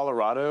it to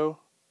Colorado,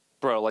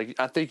 bro, like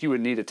I think you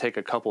would need to take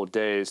a couple of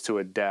days to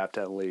adapt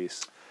at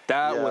least.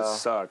 That would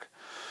suck.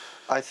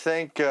 I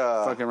think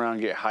fucking around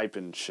and get hype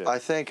and shit. I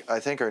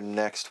think our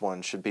next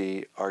one should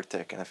be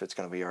Arctic, and if it's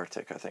going to be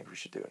Arctic, I think we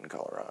should do it in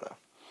Colorado.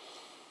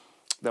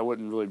 That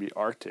wouldn't really be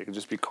Arctic; it'd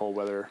just be cold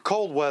weather.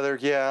 Cold weather,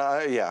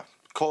 yeah.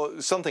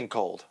 Cold, something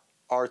cold.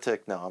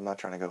 Arctic, no, I'm not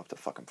trying to go up to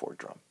fucking Fort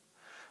Drum.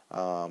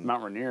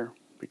 Mount Rainier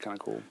would be kind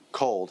of cool.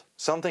 Cold.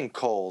 Something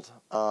cold.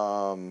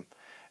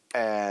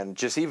 And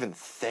just even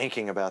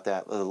thinking about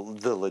that,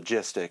 the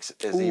logistics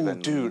is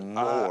even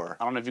more.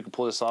 I don't know if you can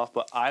pull this off,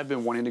 but I've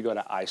been wanting to go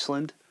to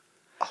Iceland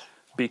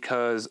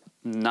because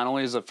not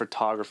only is the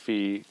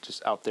photography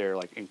just out there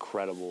like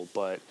incredible,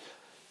 but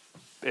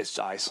it's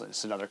Iceland.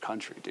 It's another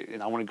country, dude.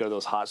 And I want to go to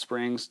those hot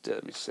springs. Dude,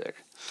 that'd be sick.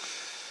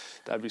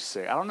 That'd be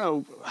sick. I don't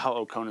know how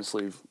O'Connon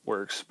sleeve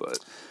works, but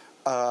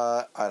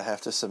I'd have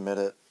to submit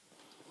it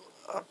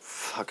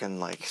fucking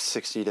like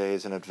 60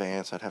 days in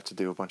advance. I'd have to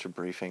do a bunch of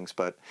briefings,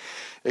 but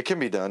it can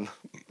be done.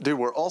 Dude,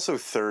 we're also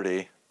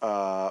 30.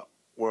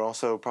 We're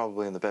also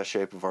probably in the best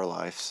shape of our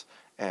lives,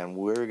 and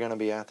we're going to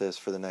be at this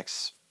for the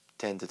next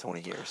 10 to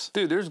 20 years.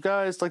 Dude, there's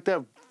guys like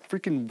that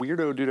freaking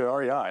weirdo dude at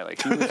REI.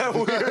 Like,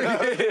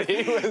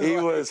 he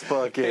was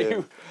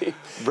fucking...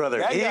 brother,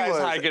 that he guy's was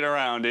hiking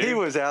around, dude. He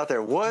was out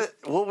there. What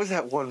was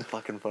that one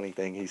fucking funny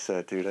thing he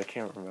said, dude? I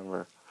can't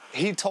remember.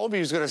 He told me he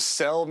was going to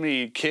sell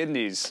me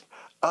kidneys.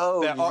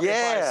 Oh, If I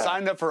yeah.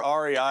 signed up for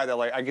REI, that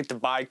like I get to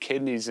buy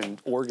kidneys and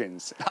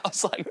organs. I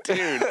was like,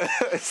 dude,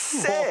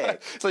 Sick.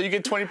 what? So you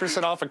get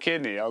 20% off a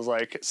kidney. I was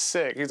like,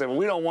 sick. He's like, well,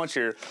 we don't want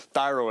your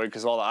thyroid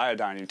because of all the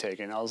iodine you've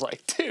taken. I was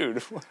like,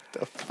 dude, what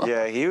the fuck?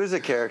 Yeah, he was a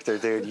character,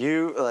 dude.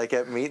 You, like,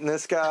 at meeting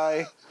this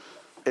guy,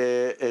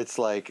 it's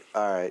like,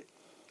 all right,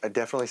 I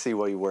definitely see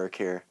why you work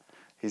here.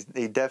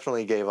 He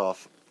definitely gave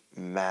off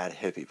mad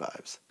hippie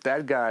vibes.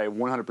 That guy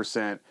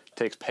 100%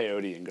 takes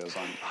peyote and goes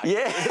on.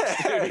 Yeah,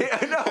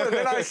 I know. And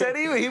then I said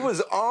he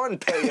was on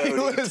peyote. He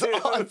was too.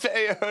 on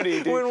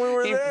peyote, dude. When we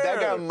were there.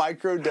 That guy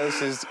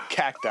microdoses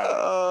cacti.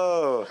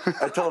 Oh,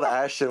 I told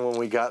Ashton when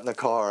we got in the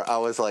car, I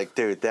was like,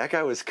 dude, that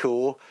guy was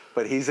cool,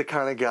 but he's the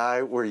kind of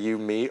guy where you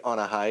meet on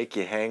a hike,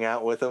 you hang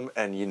out with him,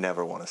 and you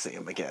never want to see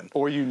him again.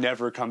 Or you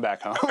never come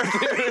back home.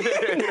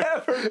 You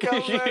never come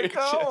back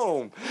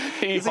home.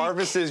 He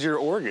harvests your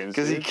organs.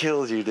 Because he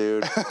kills you,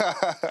 dude.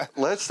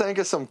 Let's think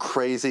of some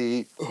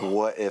crazy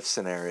what-if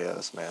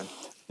scenarios, man.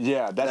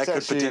 Yeah, that's that could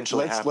actually,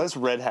 potentially happen. Let's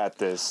red hat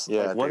this.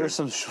 Yeah, like, what dude. are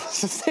some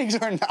things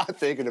we're not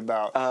thinking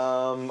about?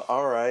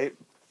 All right.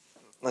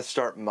 Let's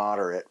start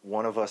moderate.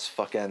 One of us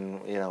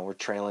fucking, we're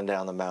trailing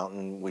down the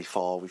mountain. We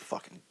fall. We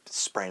fucking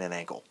sprain an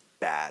ankle.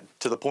 Bad.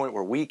 To the point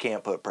where we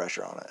can't put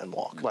pressure on it and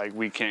walk. Like,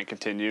 we can't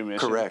continue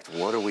mission? Correct.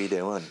 What are we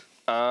doing?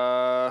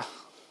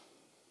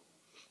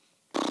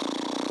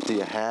 Do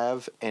you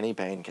have any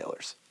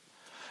painkillers?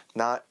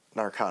 Not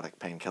narcotic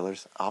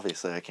painkillers.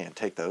 Obviously, I can't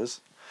take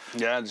those.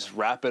 Yeah, just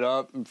wrap it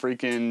up and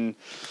freaking...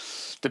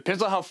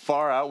 Depends on how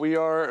far out we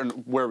are and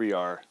where we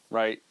are,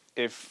 right?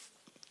 If,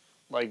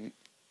 like,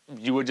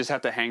 you would just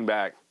have to hang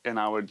back and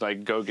I would,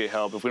 like, go get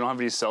help. If we don't have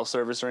any cell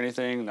service or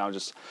anything, I'll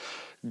just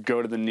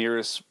go to the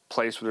nearest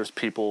place where there's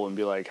people and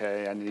be like,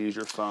 hey, I need to use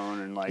your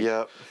phone. And, like,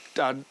 Yep.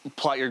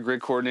 Plot your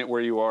grid coordinate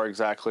where you are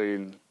exactly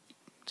and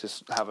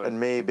just have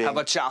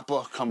a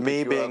chopper come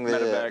me pick you being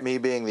up, me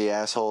being the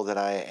asshole that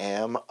I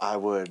am, I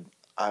would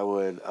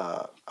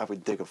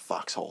dig a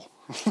foxhole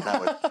and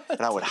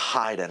I would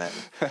hide in it,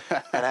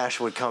 and Ash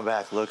would come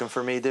back looking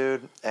for me,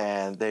 dude,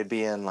 and they'd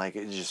be in like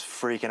just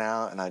freaking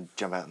out, and I'd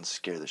jump out and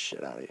scare the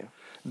shit out of you.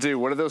 Dude,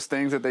 what are those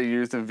things that they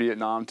used in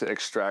Vietnam to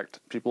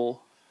extract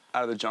people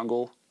out of the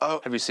jungle?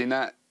 Oh, have you seen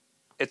that?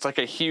 It's like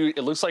a huge.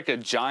 It looks like a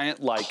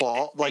giant like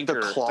claw, like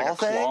the claw like a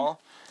thing. Claw.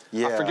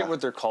 Yeah, I forget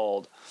what they're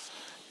called.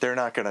 They're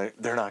not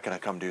gonna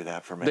come do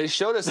that for me. They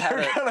showed us how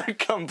They're to gonna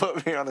come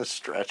put me on a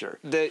stretcher.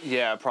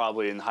 Yeah,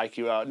 probably, and hike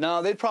you out.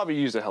 No, they'd probably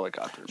use a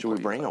helicopter. Should we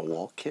bring a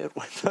walk kit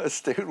with us,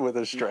 dude, with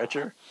a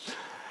stretcher?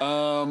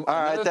 All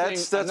right,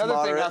 that's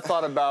another thing I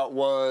thought about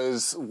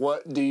was,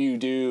 what do you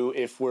do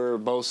if we're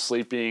both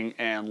sleeping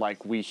and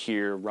like we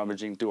hear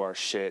rummaging through our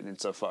shit and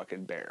it's a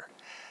fucking bear?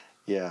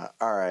 Yeah.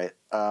 All right.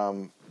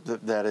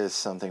 That is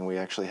something we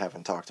actually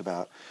haven't talked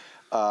about.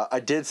 I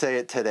did say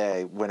it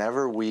today.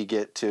 Whenever we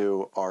get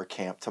to our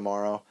camp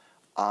tomorrow,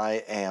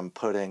 I'm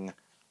probably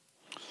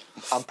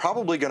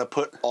going to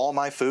put all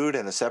my food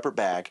in a separate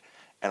bag,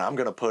 and I'm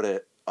going to put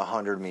it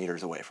 100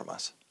 meters away from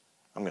us.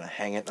 I'm going to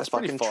hang it in a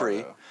fucking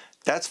tree. Though.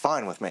 That's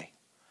fine with me.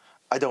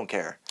 I don't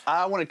care.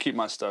 I want to keep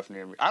my stuff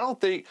near me. I'm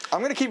going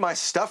to keep my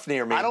stuff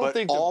near me, but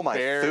think all the my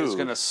bear food is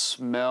going to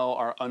smell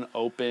our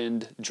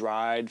unopened,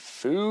 dried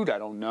food. I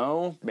don't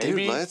know.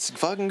 Maybe. Dude, let's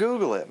fucking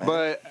Google it, man.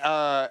 But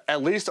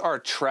at least our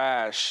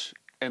trash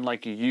and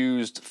like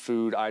used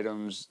food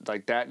items,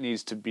 like that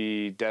needs to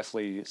be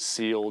definitely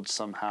sealed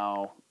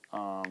somehow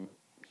or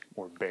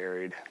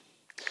buried.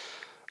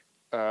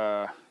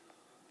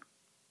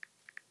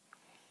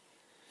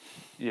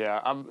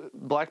 Yeah,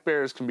 black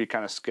bears can be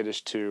kind of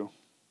skittish too.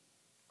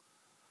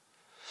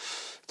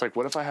 It's like,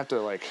 what if I have to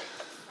like...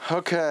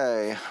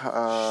 Okay. shoot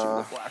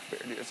a black bear,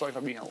 dude. It's like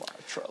I'm in a lot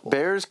of trouble.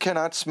 Bears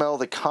cannot smell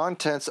the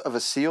contents of a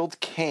sealed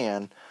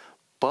can,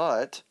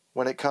 but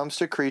when it comes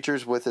to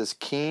creatures with as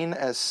keen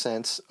a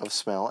sense of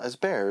smell as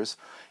bears,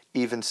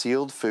 even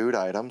sealed food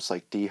items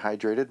like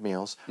dehydrated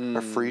meals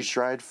or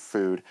freeze-dried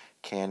food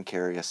can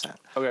carry a scent.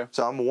 Okay.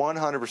 So I'm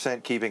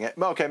 100% keeping it.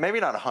 Okay, maybe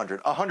not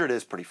 100. 100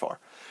 is pretty far.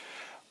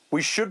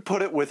 We should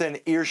put it within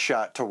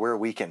earshot to where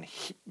we can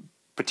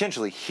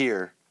potentially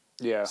hear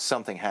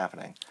something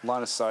happening.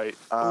 Line of sight.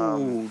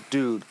 Ooh,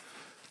 dude.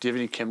 Do you have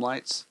any chem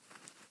lights?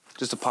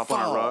 Just to pop on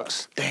our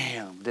rucks?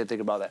 Damn, didn't think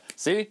about that.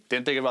 See?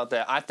 Didn't think about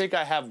that. I think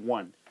I have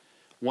one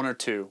or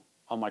two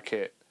on my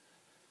kit.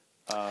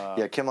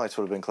 Yeah, chem lights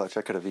would have been clutch.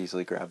 I could have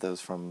easily grabbed those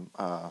from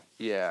my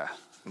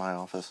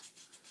office.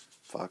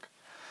 Fuck.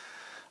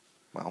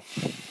 Well.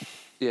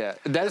 Yeah,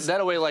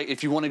 that way, like,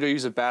 if you want to go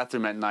use a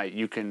bathroom at night,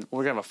 you can...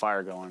 We're going to have a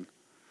fire going.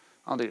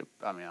 I don't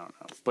know.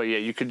 But, yeah,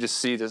 you could just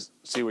see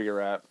where you're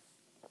at.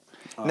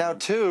 Now,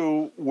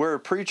 too, where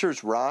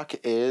Preacher's Rock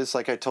is,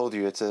 like I told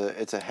you, it's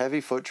a heavy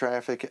foot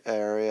traffic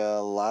area.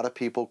 A lot of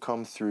people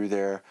come through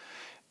there.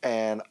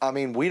 And, I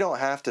mean, we don't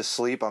have to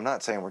sleep. I'm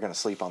not saying we're going to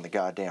sleep on the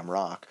goddamn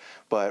rock.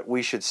 But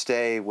we should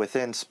stay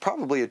within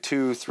probably a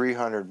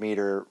 200-300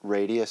 meter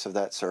radius of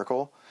that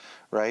circle.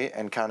 Right,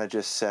 and kind of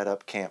just set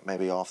up camp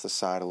maybe off the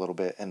side a little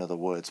bit into the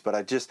woods. But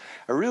I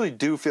really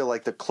do feel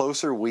like the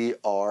closer we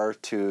are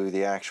to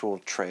the actual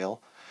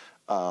trail,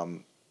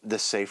 the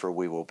safer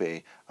we will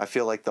be. I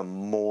feel like the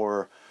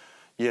more,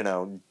 you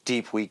know,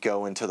 deep we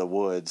go into the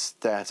woods,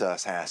 that's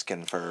us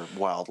asking for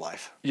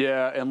wildlife.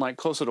 Yeah, and like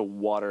closer to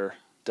water,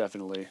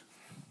 definitely,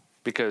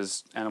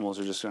 because animals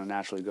are just going to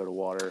naturally go to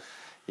water.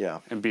 Yeah.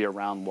 And be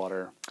around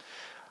water.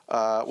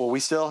 Well, we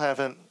still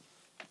haven't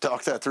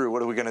talked that through.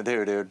 What are we gonna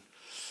do, dude?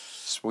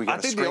 We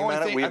gonna scream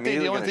at it? We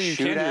immediately gonna shoot at it? I think the only thing you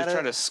can do is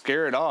try to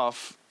scare it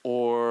off,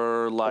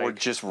 or like, or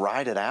just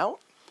ride it out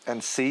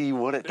and see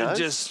what it does.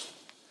 Just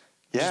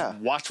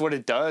watch what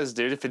it does,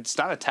 dude. If it's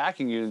not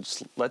attacking you,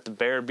 just let the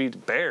bear be the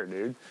bear,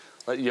 dude.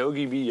 Let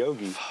Yogi be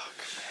Yogi. Fuck,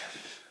 man.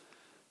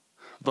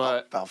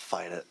 But I'll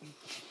fight it.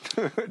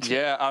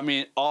 Yeah, I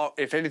mean,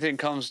 if anything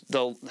comes,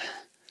 the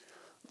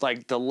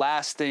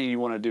last thing you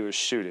want to do is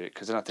shoot it,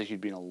 because then I think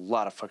you'd be in a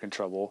lot of fucking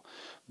trouble.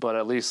 But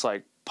at least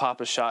like pop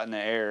a shot in the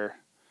air,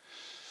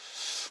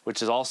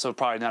 which is also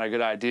probably not a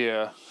good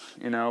idea,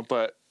 you know.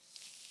 But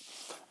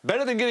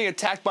better than getting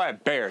attacked by a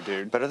bear,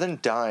 dude. Better than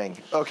dying.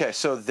 Okay,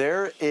 so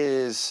there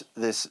is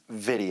this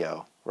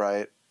video,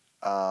 right,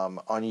 on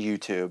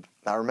YouTube.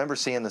 I remember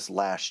seeing this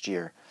last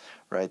year,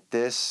 right?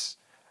 This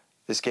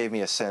gave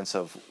me a sense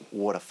of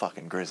what a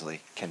fucking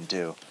grizzly can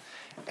do,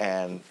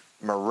 and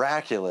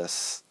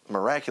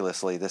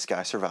miraculously, this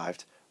guy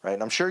survived, right?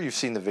 And I'm sure you've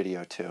seen the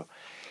video too.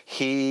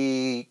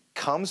 He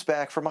comes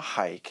back from a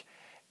hike,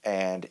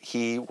 and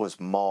he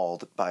was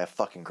mauled by a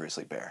fucking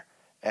grizzly bear.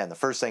 And the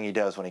first thing he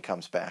does when he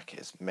comes back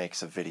is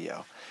makes a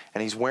video.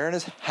 And he's wearing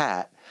his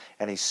hat,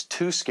 and he's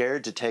too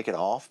scared to take it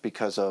off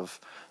because of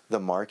the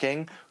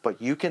marking,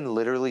 but you can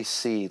literally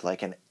see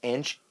like an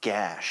inch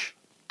gash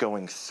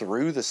going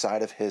through the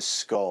side of his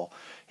skull.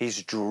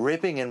 He's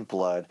dripping in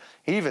blood.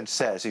 He even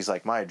says, he's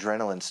like, my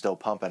adrenaline's still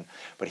pumping.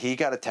 But he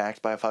got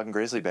attacked by a fucking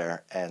grizzly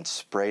bear and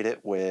sprayed it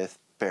with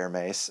bear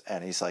mace,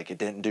 and he's like, it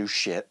didn't do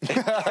shit.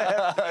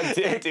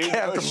 It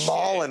kept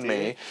mauling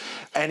me.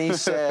 And he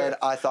said,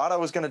 I thought I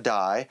was going to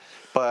die,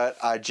 but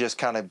I just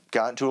kind of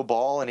got into a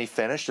ball, and he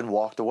finished and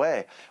walked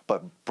away.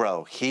 But,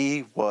 bro,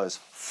 he was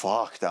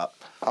fucked up.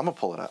 I'm going to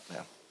pull it up, man.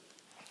 I'm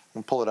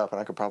going to pull it up,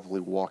 and I could probably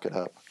walk it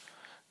up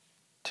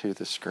to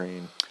the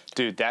screen.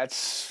 Dude,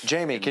 that's...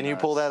 Jamie, can you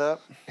pull that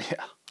up?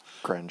 Yeah.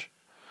 Cringe.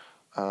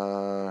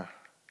 Damn,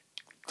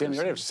 we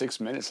already have 6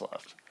 minutes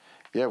left.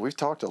 Yeah, we've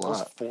talked a lot.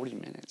 That was 40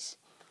 minutes.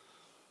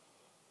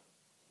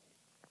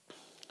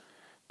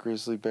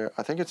 Grizzly bear.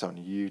 I think it's on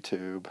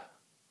YouTube.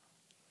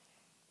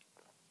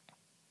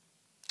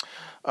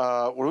 What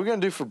are we going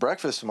to do for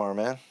breakfast tomorrow,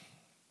 man?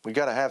 We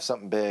got to have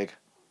something big.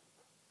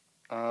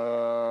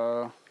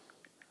 I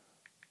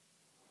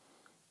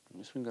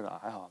guess we can go to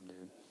IHOP,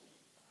 dude.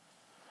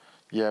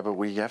 Yeah, but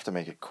we have to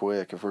make it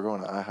quick. If we're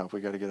going to IHOP,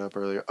 we got to get up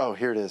earlier. Oh,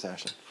 here it is,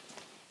 Ashley.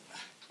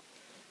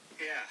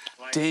 Yeah.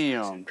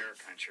 Damn. Bear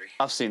country.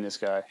 I've seen this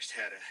guy. Just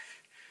had a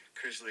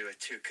grizzly with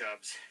 2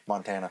 cubs.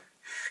 Montana.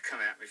 Come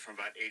at me from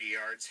about 80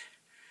 yards.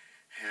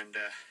 And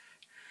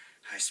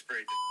I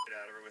sprayed the shit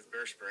out of her with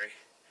bear spray.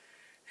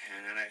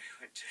 And then I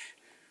went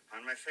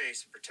on my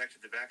face and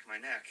protected the back of my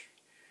neck.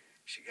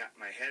 She got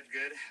my head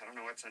good. I don't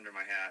know what's under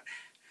my hat.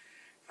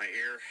 My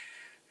ear.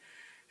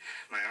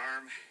 My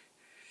arm.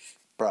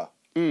 Bro.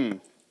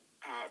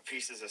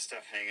 Pieces of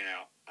stuff hanging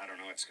out. I don't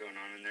know what's going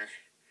on in there.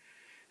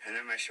 And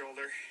then my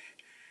shoulder,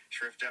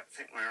 it's ripped up. I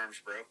think my arm's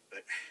broke,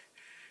 but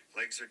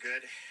legs are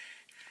good.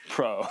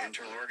 Bro.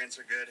 Internal organs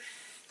are good.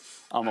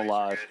 I'm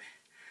alive.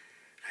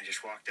 I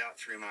just walked out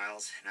 3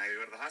 miles, and I gotta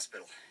go to the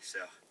hospital.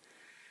 So,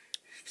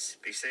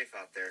 be safe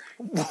out there.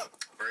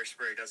 Bear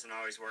spray doesn't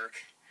always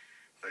work,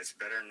 but it's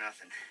better than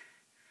nothing.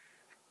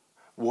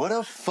 What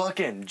a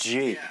fucking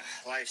G. Yeah,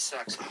 life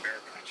sucks in bear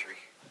country.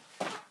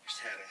 Just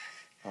had a...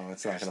 Oh,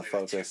 it's not going to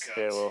focus.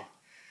 Yeah, well.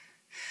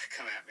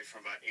 Come at me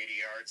from about 80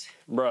 yards.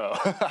 Bro.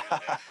 And,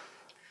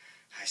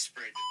 I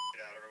sprayed the shit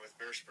out of her with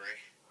bear spray.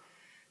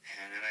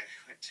 And then I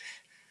went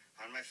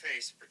on my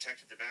face and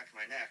protected the back of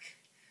my neck.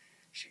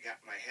 She got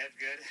my head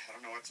good. I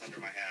don't know what's under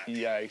my hat.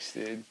 Yikes,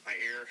 dude. My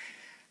ear.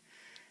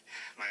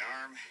 My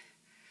arm.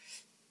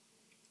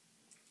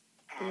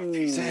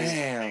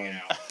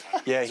 Damn.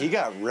 Yeah, he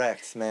got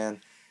wrecked,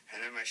 man.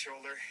 And then my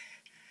shoulder.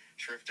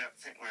 It's ripped up.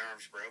 I think my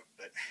arm's broke,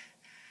 but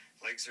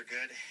legs are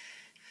good.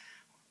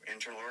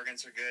 Internal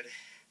organs are good.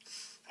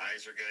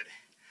 Eyes are good.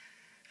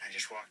 I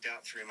just walked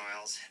out 3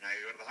 miles, and I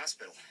go to the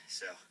hospital.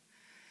 So,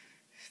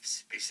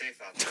 be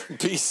safe out there.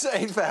 Be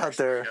safe out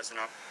there. Doesn't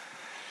know.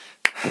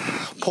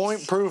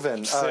 Point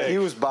proven. He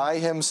was by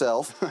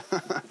himself.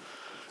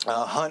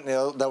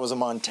 Hunting. That was a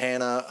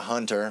Montana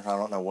hunter. I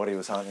don't know what he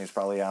was hunting. He was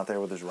probably out there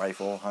with his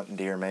rifle, hunting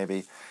deer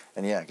maybe.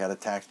 And yeah, got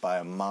attacked by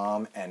a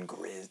mom and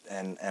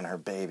her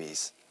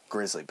babies.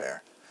 Grizzly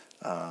bear.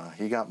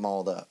 He got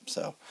mauled up.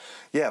 So,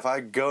 yeah, if I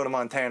go to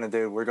Montana,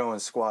 dude, we're going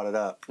squatted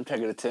up. I'm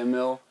taking a 10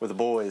 mil. With the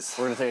boys.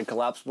 We're going to take a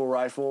collapsible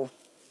rifle.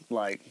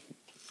 Like,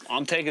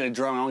 I'm taking a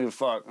drone. I don't give a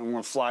fuck. I'm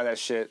going to fly that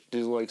shit.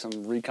 Do like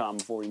some recon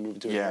before we move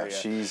to an area.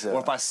 she's... Or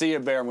if I see a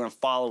bear, I'm going to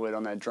follow it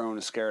on that drone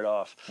and scare it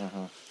off.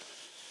 Mm-hmm.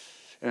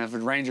 And if a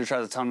ranger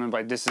tries to tell me,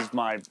 like, this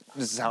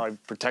is how I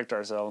protect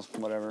ourselves,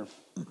 whatever.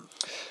 All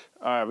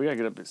right, we got to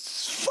get up at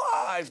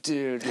 5,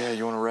 dude. Yeah,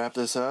 you want to wrap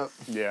this up?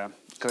 Yeah.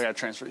 because I got to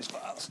transfer these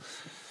files.